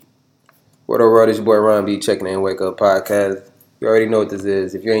What up, bro? This your boy Ron B checking in Wake Up Podcast. You already know what this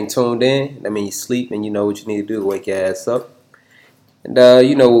is. If you ain't tuned in, that means you sleep and you know what you need to do to wake your ass up. And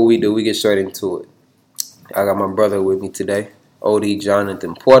you know what we do. We get straight into it. I got my brother with me today, OD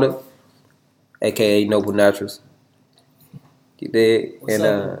Jonathan Porter, a.k.a. Noble Naturals. You dig? What's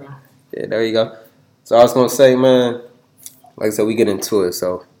up, bro? Yeah, there you go. So I was going to say, man, like I said, we get into it.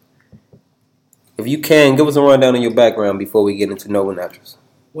 So if you can, give us a rundown on your background before we get into Noble Naturals.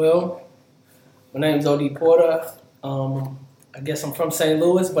 Well, my name's OD Porter. I guess I'm from St.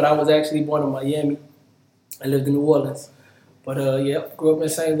 Louis, but I was actually born in Miami. I lived in New Orleans. But, grew up in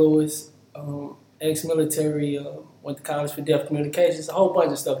St. Louis, ex-military, went to college for deaf communications, a whole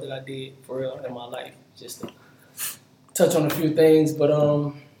bunch of stuff that I did for real in my life, just to touch on a few things. But,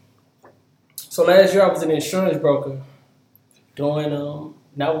 so last year I was an insurance broker doing,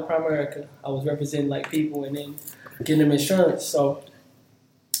 not with Primerica. I was representing, like, people and then getting them insurance. So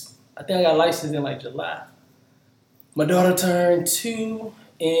I think I got licensed in, like, July. My daughter turned 2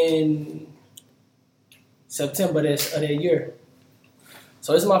 in September of that year.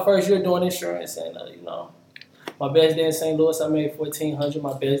 So this is my first year doing insurance, and my best day in St. Louis I made $1,400.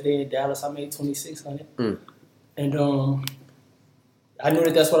 My best day in Dallas I made $2,600. And I knew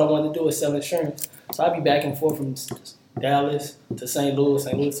that's what I wanted to do, is sell insurance. So I'd be back and forth from Dallas to St. Louis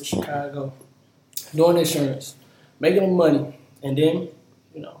to Chicago, doing insurance, making them money, and then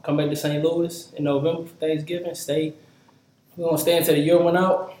come back to St. Louis in November for Thanksgiving. We're gonna stay until the year went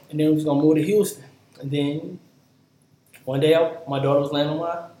out, and then we're just gonna move to Houston. And then one day, my daughter was laying on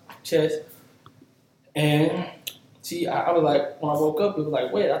my chest, and I was like, when I woke up, it was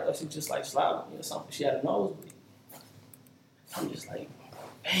like, wait, I thought she just like slapped me or something. She had a nosebleed. I'm just like,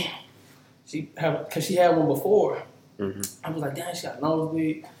 damn. Because she had one before. Mm-hmm. I was like, damn, she got a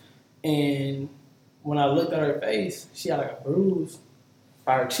nosebleed. And when I looked at her face, she had like a bruise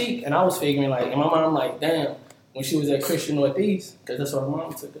by her cheek, and I was figuring like, in my mind, I'm like, damn. When she was at Christian Northeast, because that's where her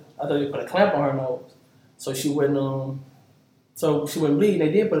mom took her, I thought they put a clamp on her nose, so she wouldn't bleed.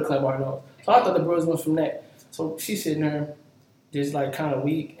 They did put a clamp on her nose, so I thought the bruise was from that. So she's sitting there, just like kind of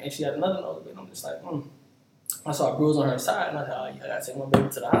weak, and she had another nose bleed. I'm just like, I saw a bruise on her side, and I thought, I gotta take my baby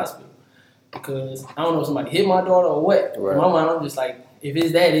to the hospital because I don't know if somebody hit my daughter or what. Right. In my mind, I'm just like, if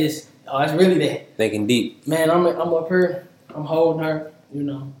it's that, it's really that. Thinking deep. Man, I'm up here, I'm holding her,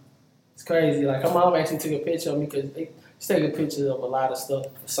 It's crazy. Like, her mom actually took a picture of me because she take a picture of a lot of stuff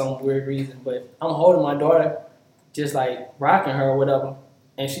for some weird reason. But I'm holding my daughter, just like rocking her or whatever.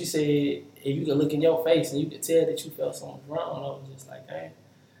 And she said, if you could look in your face and you could tell that you felt something wrong, I was just like, hey.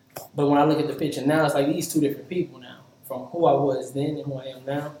 But when I look at the picture now, it's like these two different people now. From who I was then and who I am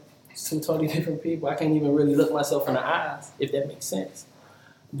now. It's two totally different people. I can't even really look myself in the eyes, if that makes sense.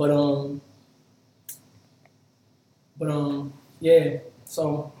 But yeah.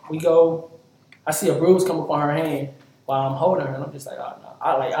 So we go. I see a bruise come up on her hand while I'm holding her, and I'm just like, oh no.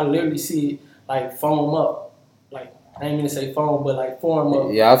 I literally see it like foam up. Like, I ain't mean to say foam, but like form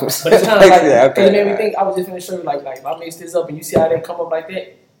up. Yeah, but it's kind of like, okay. It made me think. I was just gonna show you like if I mix this up and you see how they come up like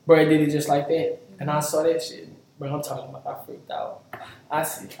that, bro, it did it just like that, and I saw that shit, bro. I'm talking about, I freaked out.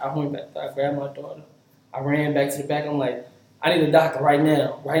 I went back, I grabbed my daughter, I ran back to the back. I'm like, I need a doctor right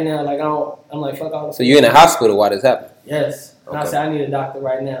now. Like I'm like, fuck all the. So you're in the hospital while this happened? Yes. Okay. And I said, I need a doctor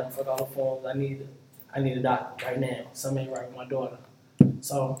right now. Fuck all the forms. I need a doctor right now. Something ain't right with my daughter.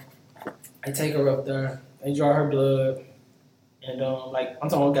 So I take her up there. They draw her blood. And I'm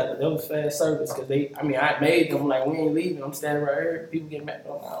talking about that was fast service because I made them like, we ain't leaving. I'm standing right here. People get mad. I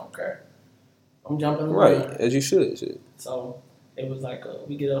don't care. I'm jumping around. Right, as you should. So it was like,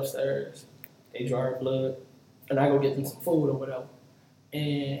 we get upstairs. They draw her blood. And I go get them some food or whatever.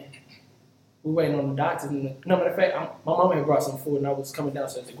 And we waiting on the doctors. No matter of fact, my mom had brought some food, and I was coming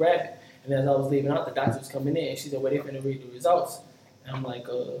downstairs to grab it. And as I was leaving out, the doctor was coming in, and she said, "Well, they're finna read the results." And I'm like,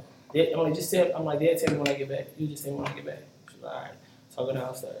 they'll tell me when I get back. You just tell me when I get back. She's like, all right. So I go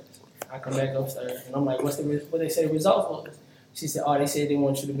downstairs. I come back upstairs, and I'm like, what they say the results was? She said, they said they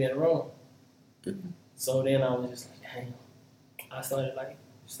want you to be in the room. Mm-hmm. So then I was just like, dang. I started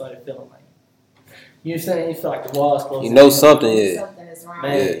feeling like, you understand? You feel like the walls closed. You know something is. Something is wrong.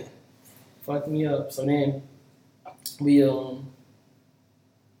 Man. Yeah. Fucked me up. So then we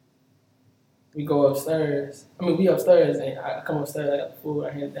go upstairs. We upstairs, and I come upstairs. I got the food.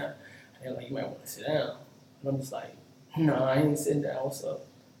 I hand it down. And like, you might want to sit down. And I'm just like, no, I ain't sitting down. What's up?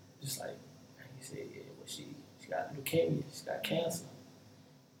 Just like, he said, yeah, well, she got leukemia. She got cancer.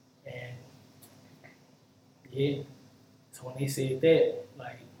 And yeah. So when they said that,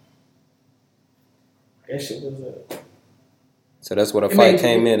 like, that shit was So that's what a fight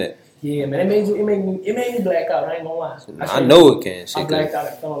came in at. Yeah, man, it made me black out. I ain't gonna lie. I know it can. I Shit, blacked out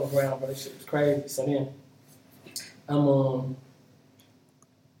and fell on the ground, bro. This shit was crazy. So then,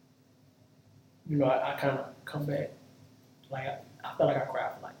 I kind of come back. Like I felt like I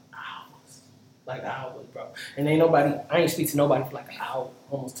cried for like hours, bro. And I ain't speak to nobody for like an hour,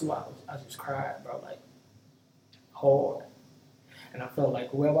 almost 2 hours. I just cried, bro, like hard. And I felt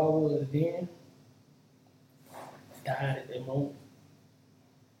like whoever I was then died at that moment.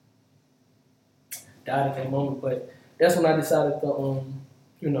 But that's when I decided to,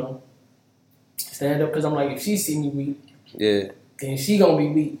 stand up, because I'm like, if she see me weak, yeah, then she gonna be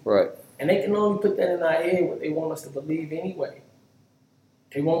weak. right. And they can only put that in our head what they want us to believe anyway.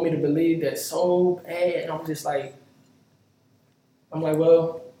 They want me to believe that so bad, and I'm like,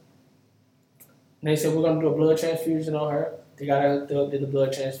 well, and they said we're gonna do a blood transfusion on her. They got her did the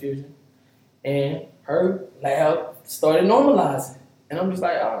blood transfusion, and her lab started normalizing, and I'm just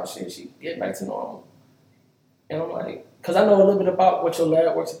like, oh shit, she get back to normal. And I'm like, because I know a little bit about what your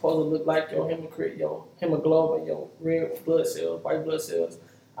lab work's supposed to look like, your hemoglobin, your red blood cells, white blood cells.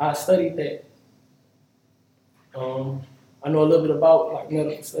 I studied that. I know a little bit about like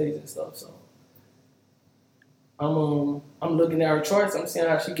medical studies and stuff, so I'm looking at her charts. I'm seeing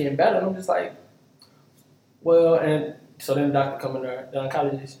how she getting better, and I'm just like, well, and so then the doctor coming there, the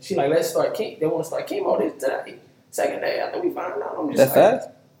oncologist, she like, let's start chemo. They want to start chemo this today. Second day after we find out, I'm just That fast?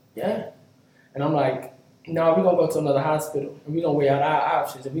 Yeah. And I'm like, no, we're gonna go to another hospital and we're gonna weigh out our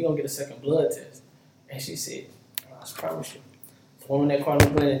options and we're gonna get a second blood test. And she said, I promise you, the woman that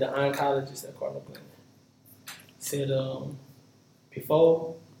Cardinal Glennon, the oncologist at Cardinal Glennon, said,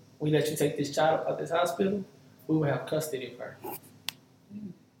 before we let you take this child out this hospital, we will have custody of her.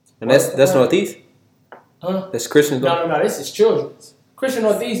 And that's Northeast? Huh? That's Christian? No, this is Children's. Christian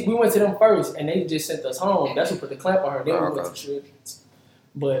Northeast, we went to them first and they just sent us home. That's who put the clamp on her. Then we went to Children's.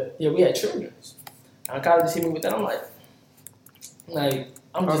 But yeah, we had Children's. Oncologist hit me with that. I'm like,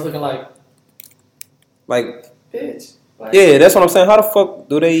 I'm just looking like, bitch. Like, yeah, that's what I'm saying. How the fuck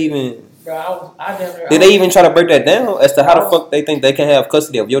do they even? Bro, Did they even try to break that down as to how the fuck they think they can have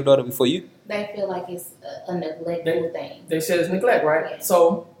custody of your daughter before you? They feel like it's a neglectful thing. They said it's neglect, right? Yeah.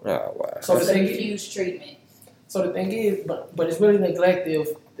 So, wow. So the thing is, treatment. So the thing is, but it's really neglect if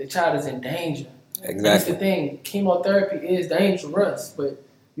the child is in danger. Exactly. That's the thing. Chemotherapy is dangerous, but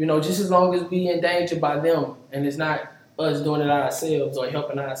just as long as we in danger by them, and it's not us doing it ourselves or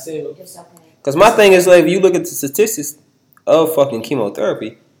helping ourselves. It's okay. Because my thing is, like, if you look at the statistics of fucking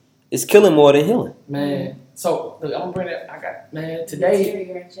chemotherapy, it's killing more than healing. Man, so look, I'm gonna bring that. Today.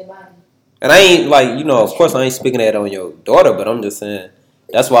 Deteriorate your body. And I ain't of course I ain't speaking that on your daughter, but I'm just saying.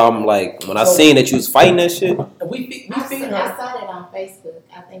 That's why I'm like, when I seen that you was fighting that shit. I saw that on Facebook.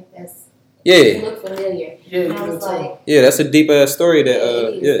 I think that's. Yeah. It looked familiar. Yeah, and I was like, yeah, that's a deep ass story that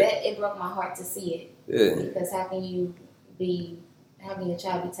it broke my heart to see it. Yeah. Because how can your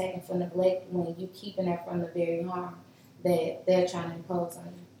child be taken for neglect when you keeping her from the very harm that they're trying to impose on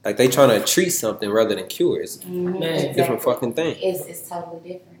you? Like they trying to treat something rather than cure. It's Man, different fucking thing. It's totally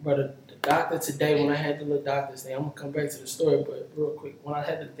different. But the doctor today, when I had the little doctor's thing, I'm gonna come back to the story, but real quick, when I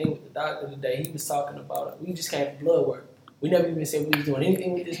had the thing with the doctor today, he was talking about it. We just came for blood work. We never even said we was doing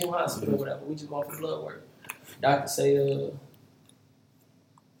anything with this new hospital or whatever. We just going for blood work. Doctor say,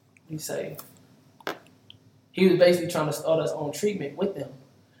 he was basically trying to start us on treatment with them.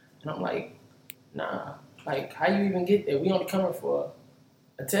 And I'm like, nah, like how you even get there? We only coming for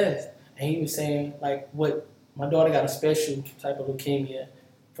a test. And he was saying like what my daughter got a special type of leukemia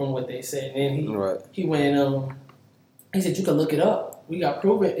from what they said. And then he went he said you can look it up. We got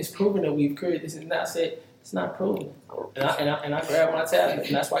proven. It's proven that we've cured this. And I said it's not proven. And I grabbed my tablet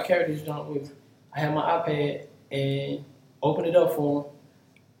and that's why I carried this joint with me. I had my iPad and opened it up for him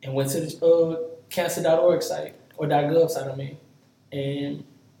and went to the cancer.org site or .gov site. And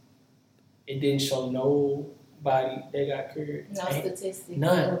it didn't show nobody that got cured. No statistics.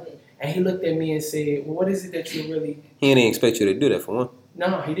 None. And he looked at me and said, well, what is it that you really... He didn't expect you to do that for one.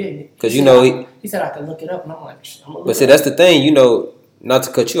 No, he didn't. Because he said I can look it up. And I'm like, I'm gonna look But see, that's the thing, not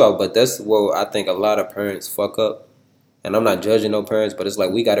to cut you off, but that's where I think a lot of parents fuck up. And I'm not judging no parents, but it's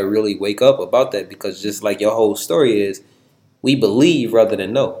like we got to really wake up about that because just like your whole story is, we believe rather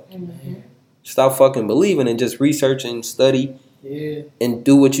than know. Mm-hmm. Stop fucking believing and just research and study and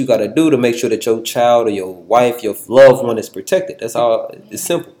do what you got to do to make sure that your child or your wife, your loved one is protected. That's all. It's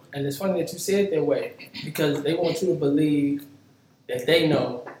simple. And it's funny that you said it that way because they want you to believe that they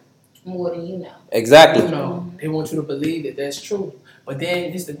know more than you know. Exactly. They want you to believe that that's true. But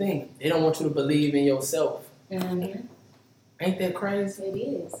then, this is the thing. They don't want you to believe in yourself. Mm-hmm. Ain't that crazy? It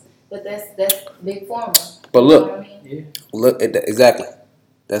is. But that's big pharma. But look, You know what I mean? look at that. Exactly.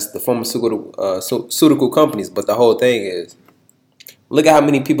 That's the pharmaceutical companies. But the whole thing is, look at how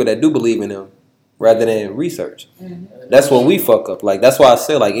many people that do believe in them rather than research. Mm-hmm. That's what we fuck up. Like, that's why I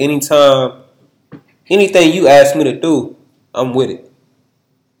say, like, anytime, anything you ask me to do, I'm with it.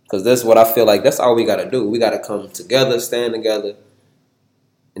 Because that's what I feel like. That's all we got to do. We got to come together, stand together,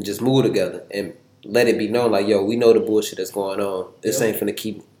 and just move together. And let it be known, like, yo, we know the bullshit that's going on. This ain't finna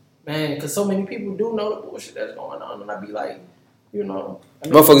keep. Man, because so many people do know the bullshit that's going on. And I be like, you know. I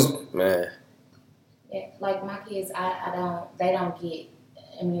mean, Motherfuckers, man. Yeah, like my kids, they don't get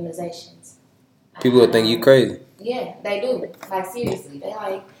immunizations. People would think you crazy. Yeah, they do. Like, seriously. They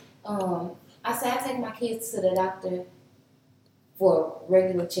like, I say I take my kids to the doctor for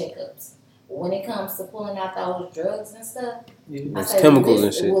regular checkups. When it comes to pulling out those drugs and stuff, I say, chemicals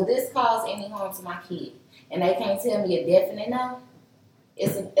and shit. Will this cause any harm to my kid? And they can't tell me a definite no.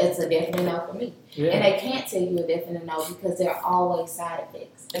 It's a definite no for me. Yeah. And they can't tell you a definite no because there are always side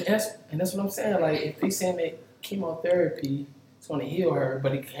effects. And that's what I'm saying. Like, if they saying that chemotherapy is going to heal her,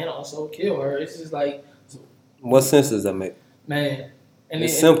 but it can also kill her, it's just like, What sense does that make? man. And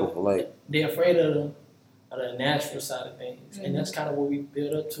It's simple. Like, they're afraid of the natural side of things, Mm-hmm. and that's kind of what we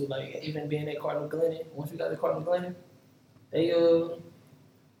build up to. Like, even being at Cardinal Glennon, once we got to Cardinal Glennon, they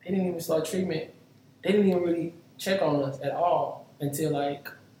didn't even start treatment. They didn't even really check on us at all until like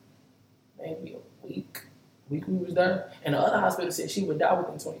maybe a week we was there. And the other hospital said she would die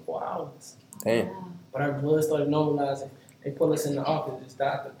within 24 hours. damn. Wow. But our blood started normalizing. They put us in the office. This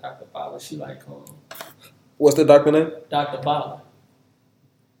Dr. Bala. She like What's the doctor name? Dr. Bala.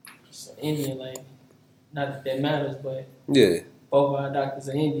 She's an Indian lady. Not that matters, but Yeah. both of our doctors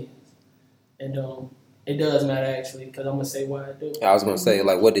are Indians. And it does matter actually, because I'm gonna say why I do. I was gonna say,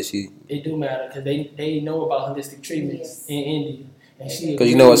 like, what did she? It do matter because they know about holistic treatments Yes. in India, and she. Because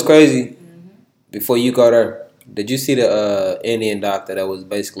you know what's crazy? Mm-hmm. Before you go there, did you see the Indian doctor that was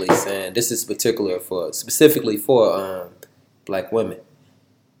basically saying this is specifically for black women?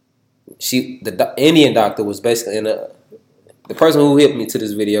 The Indian doctor was basically the person who hit me to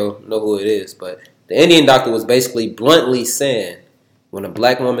this video know who it is, but the Indian doctor was basically bluntly saying when a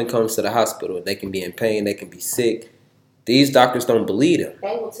black woman comes to the hospital, they can be in pain, they can be sick. These doctors don't believe them.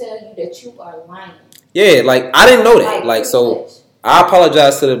 They will tell you that you are lying. Yeah, like I didn't know that. Like, pretty so much. I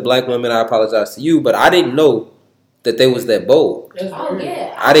apologize to the black women. I apologize to you, but I didn't know that they was that bold. That's Oh weird.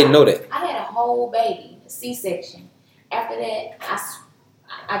 yeah. I didn't know that. I had a whole baby, C-section. After that,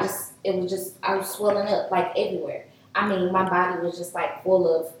 I was swelling up like everywhere. I mean, my body was just like full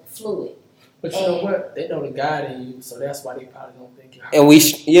of fluid. But you know what? They know the God in you, so that's why they probably don't think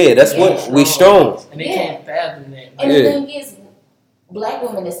you're. And that's what we strong. And they can't fathom that. And Yeah. the thing is, black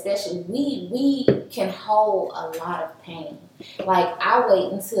women especially, we can hold a lot of pain. Like, I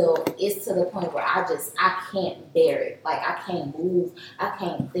wait until it's to the point where I can't bear it. Like, I can't move. I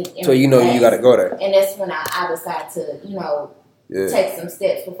can't think. So you know you got to go there. And that's when I decide to, take some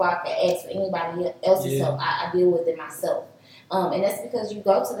steps before I can ask for anybody else's help. I deal with it myself. And that's because you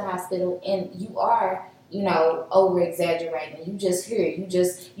go to the hospital and you are, over exaggerating. You just hear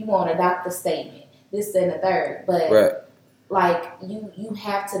it. You want a doctor's statement. This and the third. But Right. like you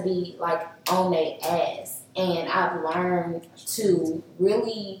have to be like on their ass. And I've learned to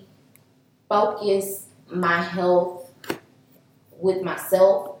really focus my health with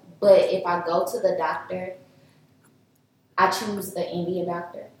myself. But if I go to the doctor, I choose the Indian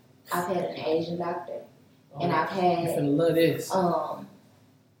doctor. I've had an Asian doctor, and I've You had finna love this.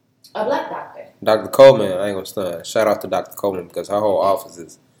 a black doctor. Dr. Coleman, I ain't gonna stunt. Shout out to Dr. Coleman because her whole office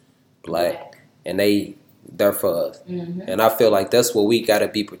is black, and they're for us. Mm-hmm. And I feel like that's what we gotta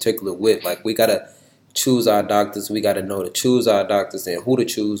be particular with. Like, we gotta choose our doctors. We gotta know to choose our doctors and who to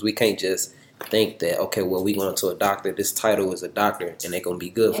choose. We can't just think that, okay, well, we going to a doctor. This title is a doctor, and they gonna be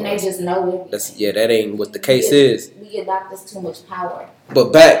good for And us. they just know everything. That ain't what the case is. We give doctors too much power.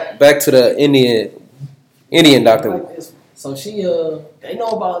 But back to the Indian doctor. Like this. So she they know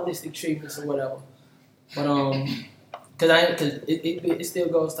about holistic treatments or whatever, but cause it still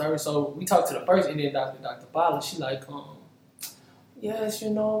goes to her. So we talked to the first Indian doctor, Dr. Bala. She like yes, we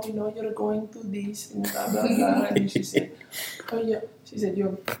know you're going through this and blah blah blah. And she said, oh yeah, she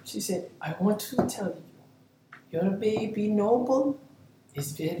said I want to tell you, your baby Noble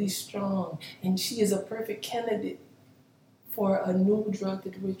is very strong, and she is a perfect candidate for a new drug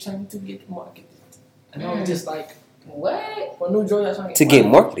that we're trying to get marketed. And I was just like, What? for a new drug that's trying To get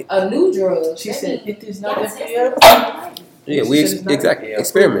marketed. A new drug. She said it is not Y'all FDA. testing Yeah, She said it's not exactly FDA.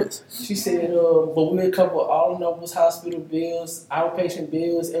 experiments. She said, but we'll cover all Noble's hospital bills, outpatient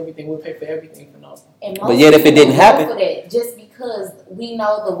bills, everything. We'll pay for everything for Noble. And But yet if it didn't most people happen- go for that just because because we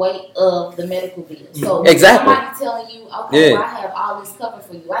know the weight of the medical bill. So exactly. somebody telling you, okay, well, I have all this covered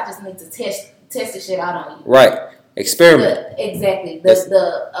for you. I just need to test the shit out on you. Right. Experiment. Exactly.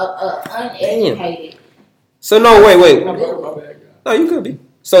 The uneducated. So no, wait. My bad. No, you could be.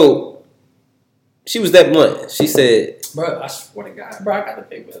 So she was that blunt. She said, "Bro, I swear to God, bro, I got the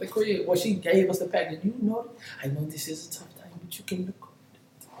paper at the crib. Well, she gave us the package. You know, I know this is a tough thing, but you can look.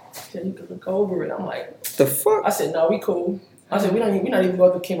 Yeah, you can look over it." I'm like, "The fuck?" I said, "No, we cool." I said, "We're not even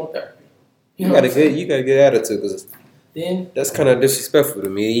going through chemotherapy." You got a good attitude, because then that's kind of disrespectful to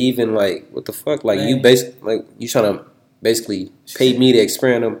me. Even like, what the fuck? Like, you you trying to basically pay me to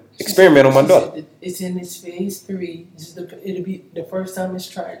experiment on my daughter. It's in its phase 3. It'll be the first time it's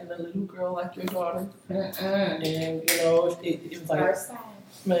tried in a little girl like your daughter. And you know, it was like, first time.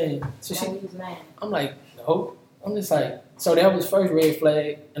 Man. So I'm like, no. I'm just like, so that was first red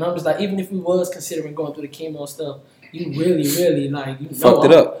flag, and I'm just like, even if we was considering going through the chemo stuff, you really like, you know, fucked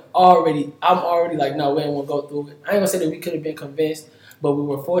it up. I'm already like, no, we ain't want to go through it. I ain't gonna say that we could have been convinced, but we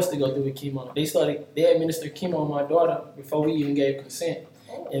were forced to go through the chemo. They administered chemo on my daughter before we even gave consent,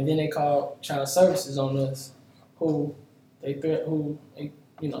 and then they called child services on us, who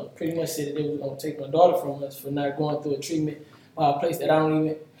you know, pretty much said that they was gonna take my daughter from us for not going through a treatment by a place that I don't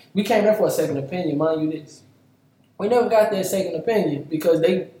even. We came there for a second opinion, mind you this. We never got that second opinion because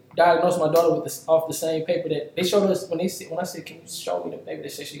they diagnosed my daughter with off the same paper that they showed us when I said, "Can you show me the paper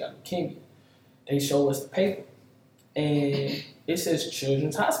that said she got leukemia?" They showed us the paper, and it says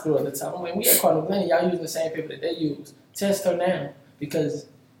Children's Hospital at the time. I'm like, we at Cardinal Glen, y'all using the same paper that they use. Test her now, because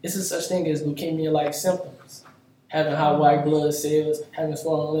this is such thing as leukemia-like symptoms. Having high white blood cells, having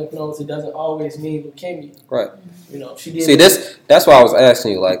swollen lymph nodes, it doesn't always mean leukemia. Right. You know, she did. See, that's why I was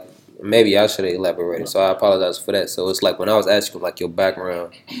asking you, like, maybe I should have elaborated, so I apologize for that. So it's like when I was asking, like, your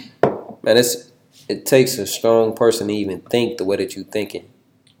background, man, it takes a strong person to even think the way that you're thinking,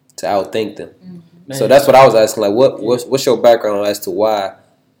 to outthink them. Mm-hmm. So that's what I was asking, like, what's your background as to why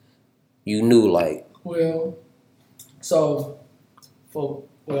you knew, like... Well, so, for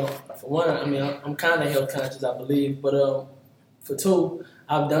one, I mean, I'm kind of health conscious, I believe, but for two,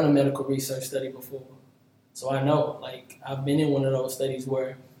 I've done a medical research study before. So I know, like, I've been in one of those studies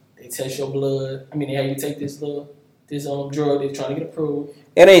where they test your blood. I mean, they have you take this drug they're trying to get approved.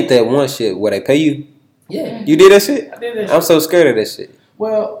 It ain't that one shit where they pay you. Yeah. You did that shit? I did that shit. I'm so scared of that shit.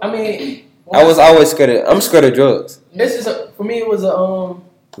 Well, I mean... I was always scared I'm scared of drugs. It's just, for me, it was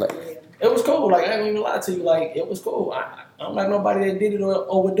it was cool. Like, I ain't even lie to you. Like, it was cool. I'm not nobody that did it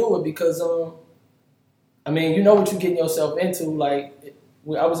or would do it because, I mean, you know what you're getting yourself into. Like,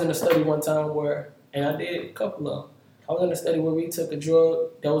 I was in a study one time where, and I did a couple of them. I was in a study where we took a drug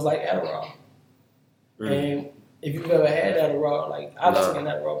that was like Adderall. And if you've ever had Adderall, like, I've taken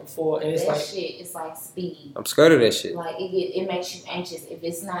Adderall before, and it's that like... shit is like speed. I'm scared of that shit. Like, it makes you anxious. If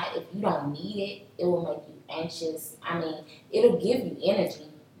you don't need it, it will make you anxious. I mean, it'll give you energy,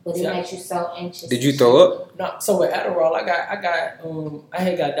 but it makes you so anxious. Did you throw up? No, so with Adderall, I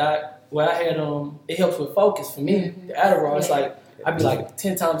had it helps with focus for me. Mm-hmm. The Adderall, it's like, I'd be like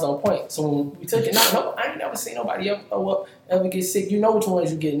 10 times on point. So when we took it, I ain't never seen nobody ever throw up, ever get sick. You know which ones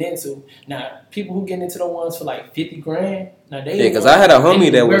you're getting into. Now, people who get into the ones for like $50,000, now they... Yeah, because I had a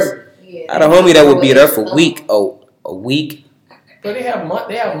homie that would be there for a week. But they have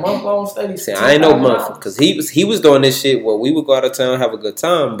month-long studies. See, I ain't no month, because he was doing this shit where we would go out of town, have a good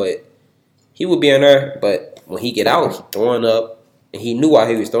time, but he would be in there, but when he get out, he throwing up, and he knew why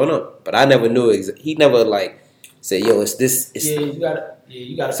he was throwing up, but I never knew he never like said, yo, it's this. It's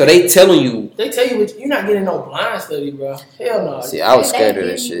you gotta. So they telling you. They tell you you're not getting no blind study, bro. Hell no. See, I was scared of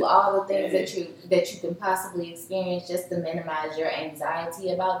this shit. They give you all the things that you can possibly experience just to minimize your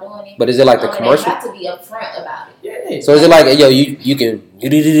anxiety about doing it. But is it like the commercial? You have to be upfront about it. Yeah. So is it like, yo, you can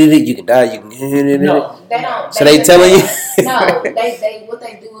die, you can. No, they don't. So they telling you? No, they what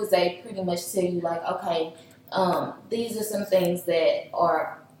they do is they pretty much tell you like, okay, these are some things that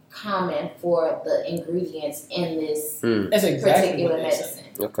are common for the ingredients in this particular medicine.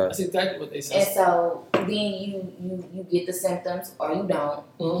 Okay. That's exactly what they say. And so then you get the symptoms or you don't.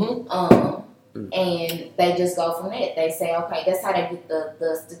 Mm-hmm. And they just go from that. They say, okay, that's how they get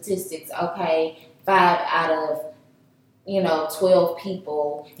the statistics. Okay, 5 out of 12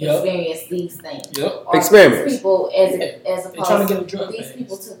 people experience these things. Yep. Or Experiments. These people as opposed trying to get a drug these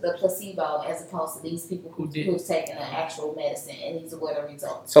people took the placebo as opposed to these people who've taken an actual medicine, and these were the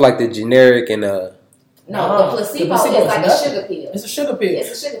results. So like the generic and the placebo is like a sugar pill. It's a sugar pill. It's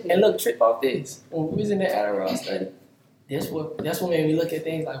a sugar pill. And look, trip off this. When we was in the Adderall study, that's what made me look at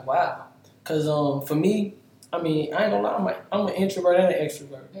things like, wow. Because for me, I mean, I ain't gonna lie, I'm an introvert and an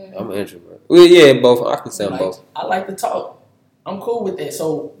extrovert. Mm-hmm. I'm an introvert. Well, yeah, both. I can say both. I like to talk. I'm cool with that.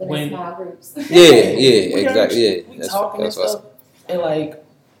 So But in when small groups. Exactly. Yeah, we talking and stuff, and like,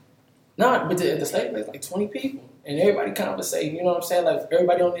 but the state is like 20 people, and everybody conversating. You know what I'm saying? Like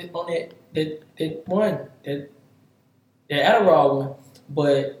everybody on that Adderall one,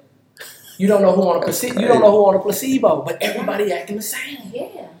 but you don't know who on a placebo. You don't know who on a placebo, but everybody acting the same.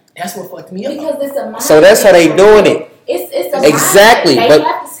 Yeah. That's what fucked me up. Because it's a mind. So that's how they doing it. It's a Exactly, mind. but They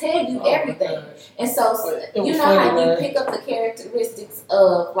have to tell you everything. And so, you know how you pick up the characteristics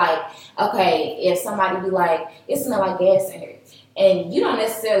of, like, okay, if somebody be like, it smells like gas in here. And you don't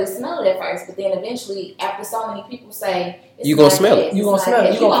necessarily smell it at first, but then eventually, after so many people say, you gonna smell it. You gonna smell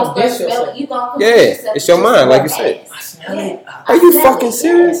it. You gonna convince yourself. You gonna convince yourself. It's your mind, like you said. I smell it. Are you fucking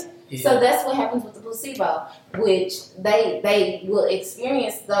serious? Yeah. So that's what happens with the placebo, which they will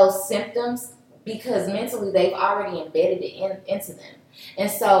experience those symptoms because mentally they've already embedded it into them.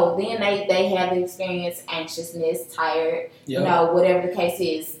 And so then they have the experience anxiousness, tired, you know, whatever the case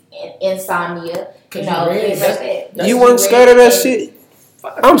is, insomnia, you know, things like that. You weren't scared of that shit?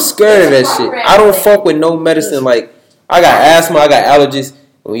 I'm scared of that shit. I don't fuck with no medicine. Like, I got asthma, I got allergies.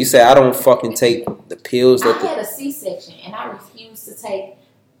 When you say I don't fucking take the pills. I had a C-section and I refused to take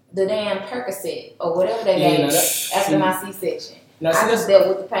the damn Percocet or whatever they gave after my C-section. I just dealt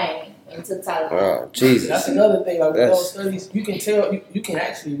with the pain and took Tylenol. Oh, Jesus. That's another thing. Like with those studies, you can tell, you can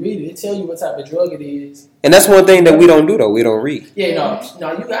actually read it. It tell you what type of drug it is. And that's one thing that we don't do though. We don't read. Yeah,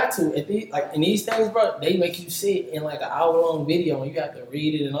 no, you got to. Like in these things, bro, they make you sit in like an hour-long video and you have to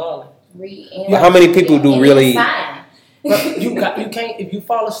read it and all that. But how many people do really? You can't. If you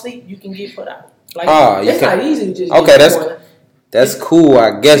fall asleep, you can get put out. Like it's not easy to just. Okay, that's cool,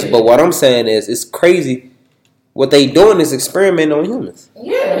 I guess. But what I'm saying is, it's crazy. What they doing is experimenting on humans.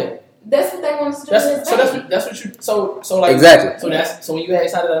 Yeah, that's what they want us to do. That's what you. So like exactly. So when you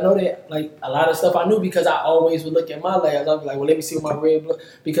asked how did I know that, like a lot of stuff I knew because I always would look at my labs. I'd be like, well, let me see what my red blood,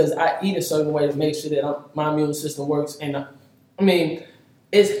 because I eat a certain way to make sure that my immune system works. And I mean,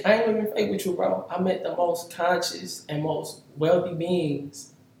 I ain't gonna be fake with you, bro. I met the most conscious and most wealthy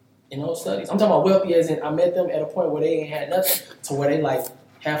beings in those studies. I'm talking about wealthy as in I met them at a point where they ain't had nothing to where they like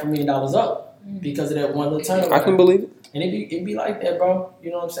 $500,000 up because of that one little turn. I can believe it. And it be like that, bro.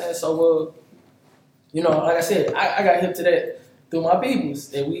 You know what I'm saying? So, you know, like I said, I got hip to that through my peoples.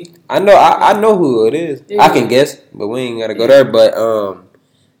 That I know who it is. Yeah. I can guess, but we ain't gotta go there. But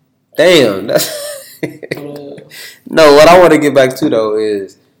damn, that's no. What I want to get back to though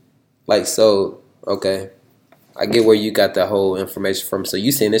is like, so okay, I get where you got the whole information from. So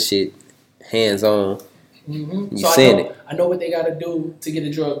you saying this shit hands on. Mm-hmm. You saying it. I know what they got to do to get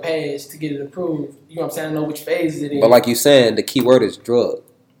a drug passed, to get it approved. You know what I'm saying? I know which phase it is. But like you saying, the key word is drug.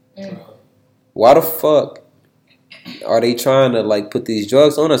 Why the fuck are they trying to like put these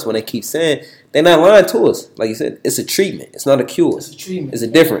drugs on us when they keep saying they're not lying to us? Like you said, it's a treatment. It's not a cure. It's a treatment. It's a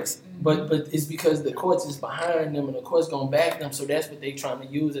difference. But it's because the courts is behind them and the courts gonna back them. So that's what they trying to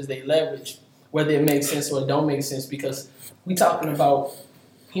use as they leverage, whether it makes sense or it don't make sense. Because we talking about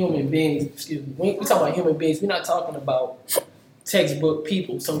human beings, excuse me. We talking about human beings. We're not talking about textbook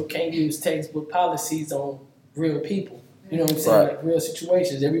people. So we can't use textbook policies on real people. You know what I'm saying? Right. Like real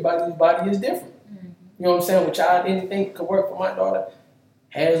situations. Everybody's body is different. You know what I'm saying? Which I didn't think could work for my daughter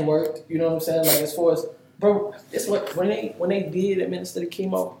has worked. You know what I'm saying? Like as far as, bro, it's what when they did administer the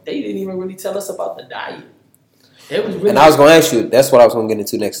chemo, they didn't even really tell us about the diet. It was really. And I was gonna ask you. That's what I was gonna get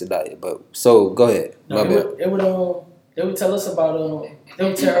into next to diet. But so go ahead. No, they would tell us about they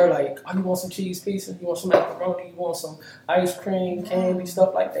would tell her like, oh, you want some cheese pizza? You want some macaroni? You want some ice cream, candy,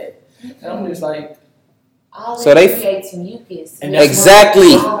 stuff like that? And I'm just like, so they create mucus. And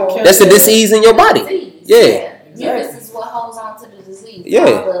exactly. That's a disease in your body. Yeah. Mucus is what holds on to the disease.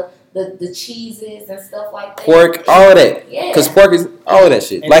 Yeah. The cheeses and stuff like that. Pork, all of that. Yeah. Because pork is all of that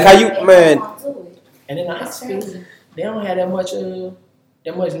shit. And like how you, man. And in the hospital, they don't have that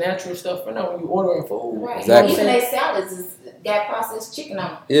much natural stuff for now when you ordering food. Right. Exactly. Even their salads got processed chicken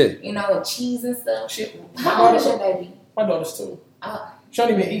on them. Yeah. You know, and cheese and stuff. Shit. How old is your baby? My daughter's 2. She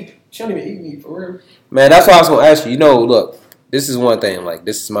don't even eat meat for real. Man, that's why I was gonna ask you. You know, look, this is one thing. Like,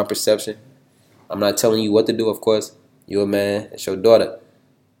 this is my perception. I'm not telling you what to do, of course. You're a man. It's your daughter.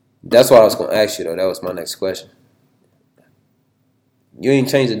 That's what I was gonna ask you, though. That was my next question. You ain't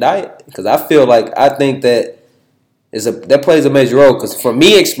changed the diet? Because I think that that plays a major role. Because for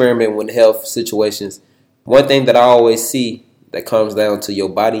me, experimenting with health situations, one thing that I always see that comes down to your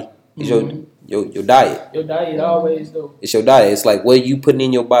body is your diet. Your diet always do. It's your diet. It's like what you putting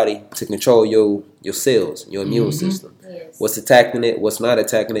in your body to control your cells, your immune system. Yes. What's attacking it? What's not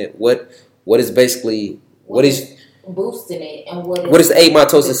attacking it? What is basically what is boosting it, and what is the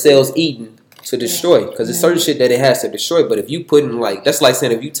apoptosis cells eating to destroy, because it's certain shit that it has to destroy. But if you put in that's like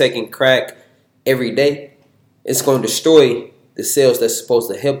saying if you taking crack every day, it's going to destroy the cells that's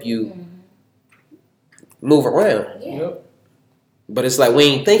supposed to help you move around. Yeah. Yep. But it's like we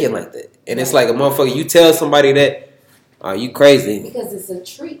ain't thinking like that, and it's like a motherfucker. You tell somebody that, you crazy. Because it's a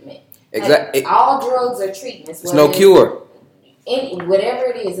treatment. Exactly. Like, all drugs are treatments. It's no cure. Whatever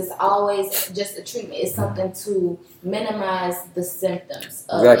it is, it's always just a treatment. It's something to minimize the symptoms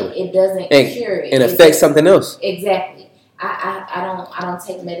of Exactly. it. It doesn't cure it. And affect something else. Exactly. I don't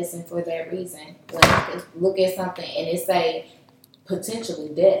take medicine for that reason. When I can look at something and it say potentially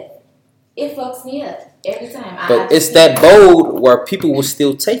death, it fucks me up every time. But it's that bold where people will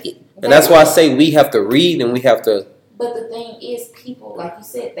still take it, and that's why I say we have to read and we have to. But the thing is, people, like you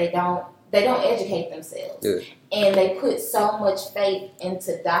said, they don't educate themselves, Yeah. and they put so much faith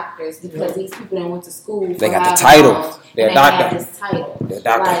into doctors because these people that went to school. They got the title. They're a doctor. Have this title. They're a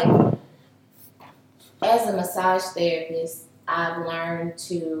doctor. Like, as a massage therapist, I've learned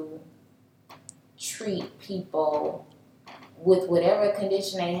to treat people with whatever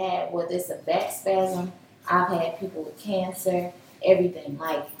condition they have, whether it's a back spasm. I've had people with cancer, everything.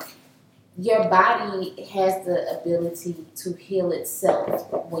 Like, your body has the ability to heal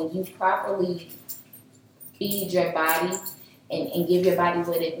itself when you properly feed your body and give your body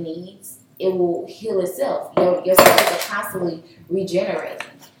what it needs. It will heal itself. Your cells are constantly regenerating,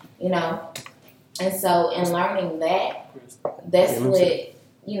 you know. And so, in learning that, that's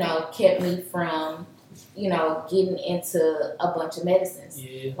what kept me from getting into a bunch of medicines.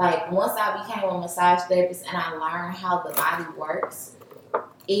 Yeah. Like, once I became a massage therapist and I learned how the body works,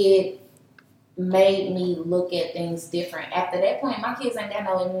 it made me look at things different. After that point, my kids ain't got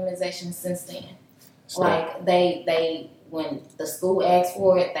no immunization since then. So, Like, they when the school asked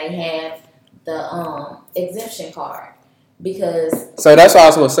for it, they have the exemption card because. so that's what I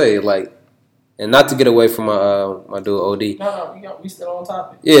was gonna say. Like, and not to get away from my dude OD. No, we still on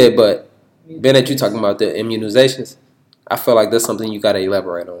topic. Yeah, but being that you talking about the immunizations, I feel like that's something you gotta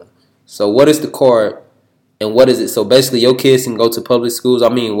elaborate on. So what is the card and what is it? So basically your kids can go to public schools. I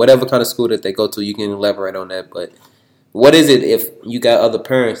mean, whatever kind of school that they go to, you can elaborate on that. But what is it if you got other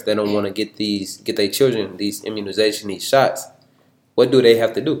parents that don't want to get their children these immunization, these shots? What do they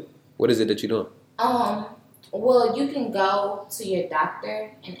have to do? What is it that you're doing? Well, you can go to your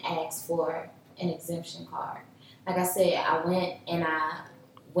doctor and ask for an exemption card. Like I said, I went and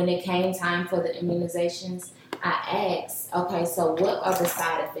when it came time for the immunizations, I asked, okay, so what are the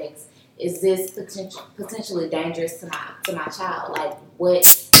side effects? Is this potentially dangerous to my child? Like, what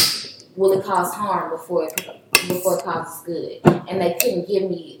will it cause harm before it causes good? And they couldn't give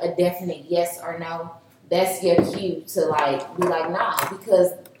me a definite yes or no. That's your cue to be like, nah,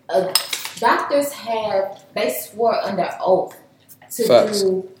 because doctors they swore under oath to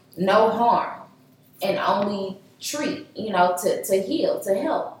do no harm and only treat, to heal, to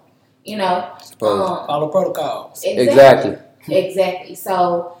help, Follow protocols. Exactly.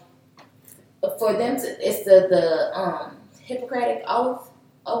 So for them it's the Hippocratic oath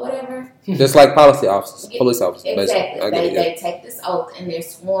or whatever. Just like police officers, Exactly. basically. They take this oath and they're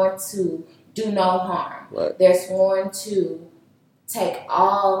sworn to do no harm. Right. They're sworn to take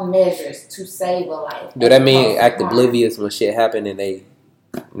all measures to save a life. Do that mean act oblivious when shit happened and they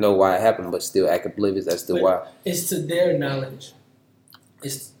know why it happened, but still act oblivious? That's still why. It's to their knowledge.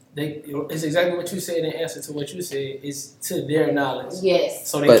 It's exactly what you said in answer to what you said. It's to their knowledge. Yes.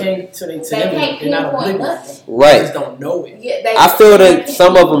 So they can't. So they're not pinpoint oblivious. nothing. Right. They just don't know it. Yeah, I feel that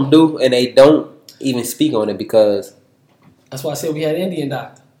some of them do, and they don't even speak on it because. That's why I said we had an Indian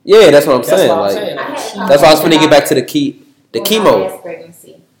doctor. Yeah, that's what I'm saying. What I'm Like, saying. that's why I was finna get back to the chemo. I had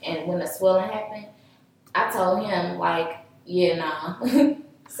pregnancy, and when the swelling happened, I told him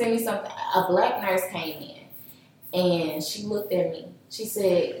send me something. A black nurse came in, and she looked at me. She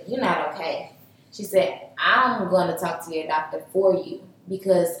said, "You're not okay." She said, "I'm going to talk to your doctor for you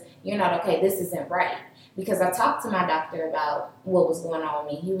because you're not okay. This isn't right." Because I talked to my doctor about what was going on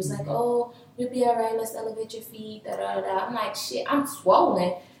with me. He was like, "Oh, you'll be all right. Let's elevate your feet." Da da da. I'm like, "Shit, I'm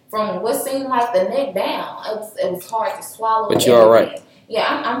swollen from what seemed like the neck down. It was hard to swallow." But you're all right.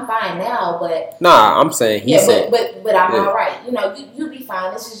 Yeah, I'm fine now, but Nah, I'm saying he said. But I'm all right. You be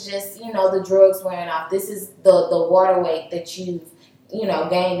fine. This is just the drugs wearing off. This is the water weight that you've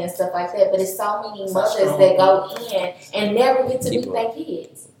gained and stuff like that. But it's so many mothers that go in and never get to meet their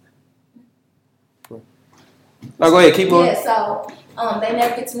kids. No, go ahead, keep going. Yeah, so they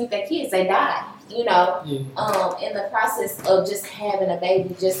never get to meet their kids. They die. In the process of just having a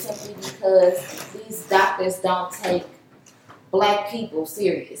baby, just simply because these doctors don't take black people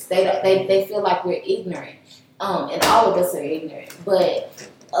serious. They feel like we're ignorant, and all of us are ignorant. But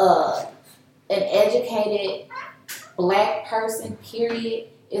an educated black person, period,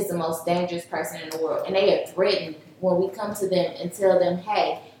 is the most dangerous person in the world. And they are threatened when we come to them and tell them,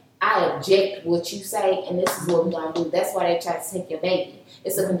 hey, I object what you say, and this is what we're going to do. That's why they try to take your baby.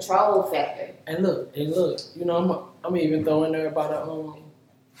 It's a control factor. And look, you know, I'm even throwing there about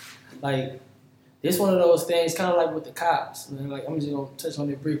like, it's one of those things, kind of like with the cops. Man. Like, I'm just going to touch on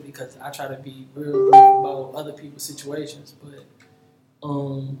it briefly because I try to be real brief about other people's situations. But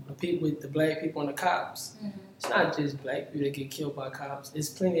the people with the black people and the cops, it's not just black people that get killed by cops. It's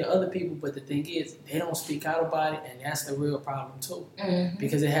plenty of other people, but the thing is, they don't speak out about it, and that's the real problem too.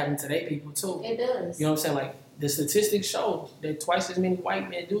 Because it happened to their people too. It does. You know what I'm saying? Like, the statistics show that twice as many white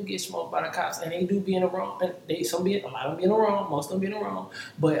men do get smoked by the cops, and they do be in the wrong. A lot of them be in the wrong, most of them be in the wrong,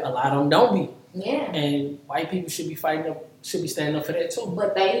 but a lot of them don't be. Yeah. And white people should be standing up for that too.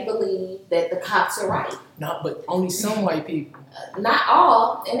 But they believe that the cops are right. No, but only some white people. Not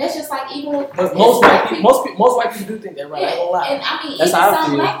all, and that's just like even with most white people do think that, right? Yeah. I won't lie. And I mean, that's even how I some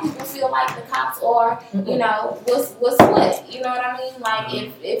feel. black people feel like the cops are, you know, what's what? You know what I mean? Like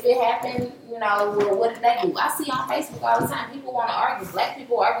if it happened, you know, well, what did they do? I see on Facebook all the time people want to argue. Black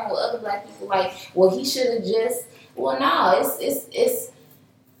people arguing with other black people, like, well, he should have just. Well, no, it's.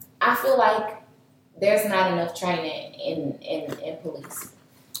 I feel like there's not enough training in police.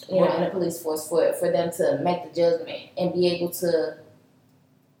 You know, in the police force for them to make the judgment and be able to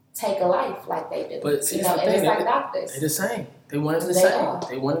take a life like they do. But see, you know, and it's like doctors. They're the same. They want them the same.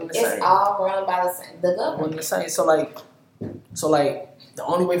 They want them the same. It's all run by the government. One the same. So like the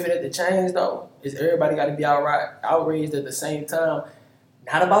only way for that to change though is everybody got to be outraged at the same time.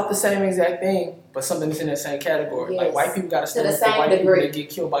 Not about the same exact thing, but something that's in that same category. Yes. Like white people got to stand the up for same white degree. people that get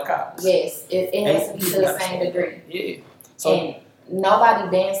killed by cops. Yes, it has to be to the same degree. Yeah. So, and nobody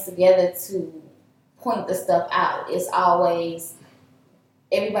bands together to point the stuff out. It's always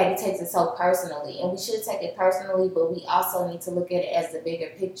everybody takes it so personally, and we should take it personally, but we also need to look at it as the bigger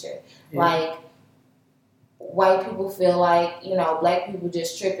picture. Yeah. Like white people feel like, you know, black people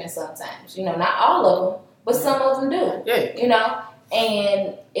just tripping sometimes. You know, not all of them, but some of them do. Yeah. You know,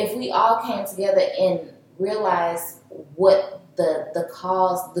 and if we all came together and realized what the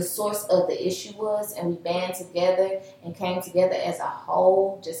cause, the source of the issue was, and we band together and came together as a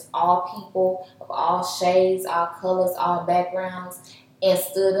whole, just all people of all shades, all colors, all backgrounds, and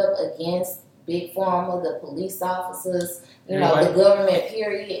stood up against Big Pharma, the police officers, you know, the government,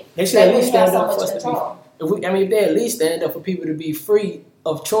 period. They should at least stand up so for us to be. If they at least stand up for people to be free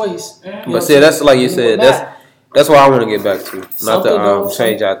of choice. Mm-hmm. But see, that's like you said. That's what I want to get back to. Not to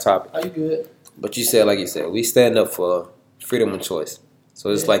change our topic. Are you good? But you said, like you said, we stand up for freedom of choice. So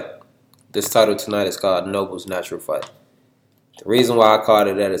it's like this title tonight is called Noble's Natural Fight. The reason why I called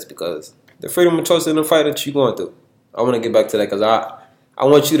it that is because the freedom of choice in the fight that you're going through. I want to get back to that because I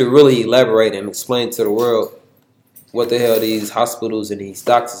want you to really elaborate and explain to the world what the hell these hospitals and these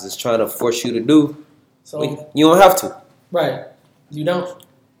doctors is trying to force you to do. So you don't have to. Right. You don't.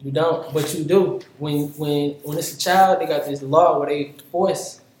 You don't, but you do. When it's a child, they got this law where they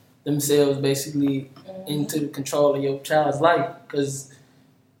force themselves basically into the control of your child's life because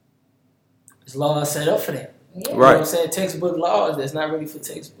this law is set up for that. Yeah. You know what I'm saying? Textbook laws that's not really for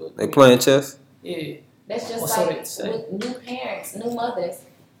textbook. They playing chess? Yeah. That's just like with new parents, new mothers.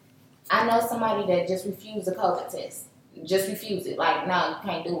 I know somebody that just refused the COVID test. Just refuse it. Like, no, you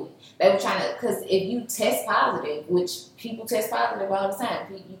can't do it. They were trying to, because if you test positive, which people test positive all the time,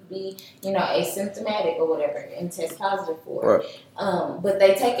 you could be, you know, asymptomatic or whatever and test positive for it. Right. But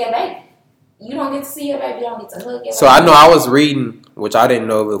they take your baby. You don't get to see your baby. You don't get to hug your baby. So I know I was reading, which I didn't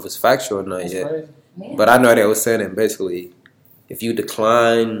know if it was factual or not yet. Yeah. But I know they were saying that basically, if you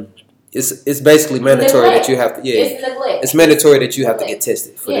decline, it's basically mandatory that you have to. Yeah, it's neglect. It's mandatory that you have to get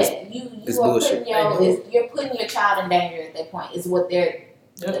tested for this. This bullshit. You're putting your child in danger at that point. Is what they're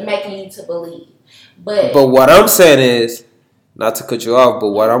making you to believe. But what I'm saying is, not to cut you off,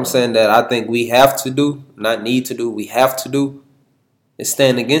 but what I'm saying that I think we have to do, not need to do, we have to do, is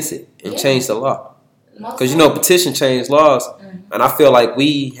stand against it and change the law. Because petition change laws, and I feel like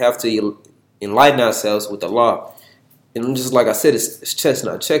we have to enlighten ourselves with the law. And just like I said, it's chess,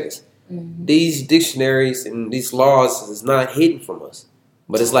 not checkers. These dictionaries and these laws is not hidden from us.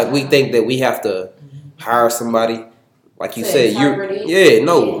 But it's like we think that we have to hire somebody, like you said.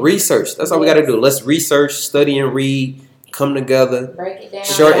 Research. That's all we got to do. Let's research, study, and read. Come together, break it down,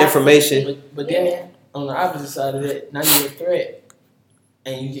 share information. But then on the opposite side of that, now you're a threat,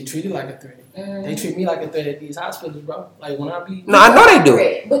 and you get treated like a threat. They treat me like a threat at these hospitals, bro. Like when I be. No, I know they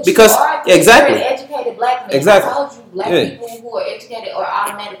do. But because exactly, you're an educated black man. Exactly. I told you, black people who are educated are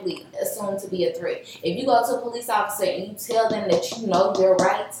automatically assumed to be a threat. If you go to a police officer and you tell them that you know your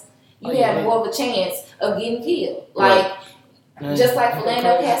rights, you have more of a chance of getting killed. Like, just like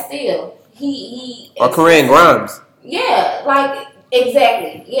Philando Castile. He or Corinne Grimes. Yeah, like,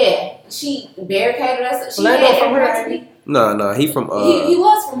 exactly. Yeah. She barricaded us. She Philando had from every her, right to be. No, he from He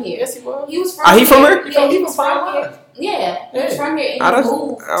was from here. Yes, he was. He was from he here. from her? Yeah, he was from from here. Yeah, he was from here and I he don't-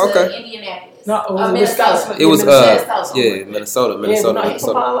 moved okay. to Indianapolis. No, it was Minnesota. It was Minnesota. yeah, Minnesota. Yeah, but no, he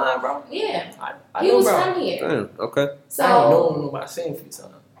from Pine Line, bro. Yeah, I he know, was bro. from here. Damn, okay. So I ain't know nobody seen a few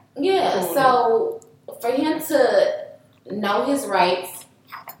times. yeah, so for him to know his rights,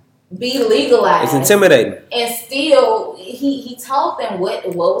 be legalized, It's intimidating. and still he told them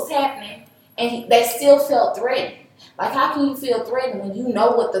what was happening, and they still felt threatened. Like, how can you feel threatened when you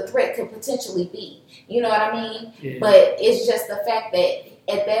know what the threat could potentially be? You know what I mean? Yeah. But it's just the fact that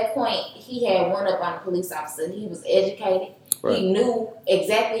at that point he had one up on a police officer. He was educated. Right. He knew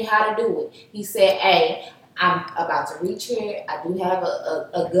exactly how to do it. He said, "Hey, I'm about to reach here. I do have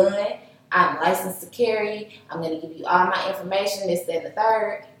a gun. I'm licensed to carry. I'm going to give you all my information, this, that, and the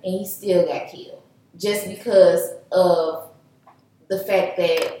third." And he still got killed just because of the fact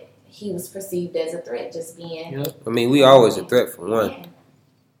that he was perceived as a threat, just being. Yep. I mean, we always a threat for one. Yeah.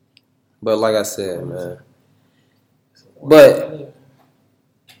 But like I said, man. But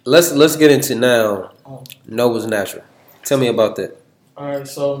let's get into now Nobles Natural. Tell me about that. All right,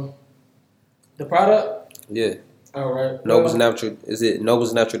 so the product. Yeah. All right. Nobles Natural. Is it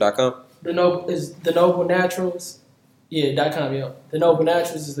noblesnatural.com? The Noble Naturals. Yeah, .com. Yeah. The Noble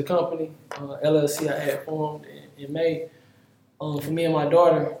Naturals is the company, LLC I had formed in May, for me and my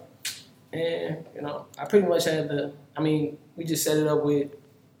daughter, and I pretty much had we just set it up with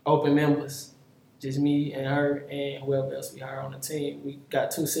open members, just me and her and whoever else we hire on the team. We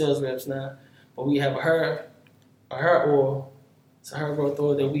got 2 sales reps now, but we have a her oil. It's a her growth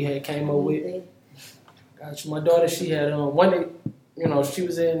oil that we had came up with. Got you. My daughter, she had one day, she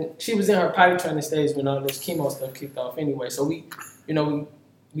was in her potty training stage when all this chemo stuff kicked off anyway. So we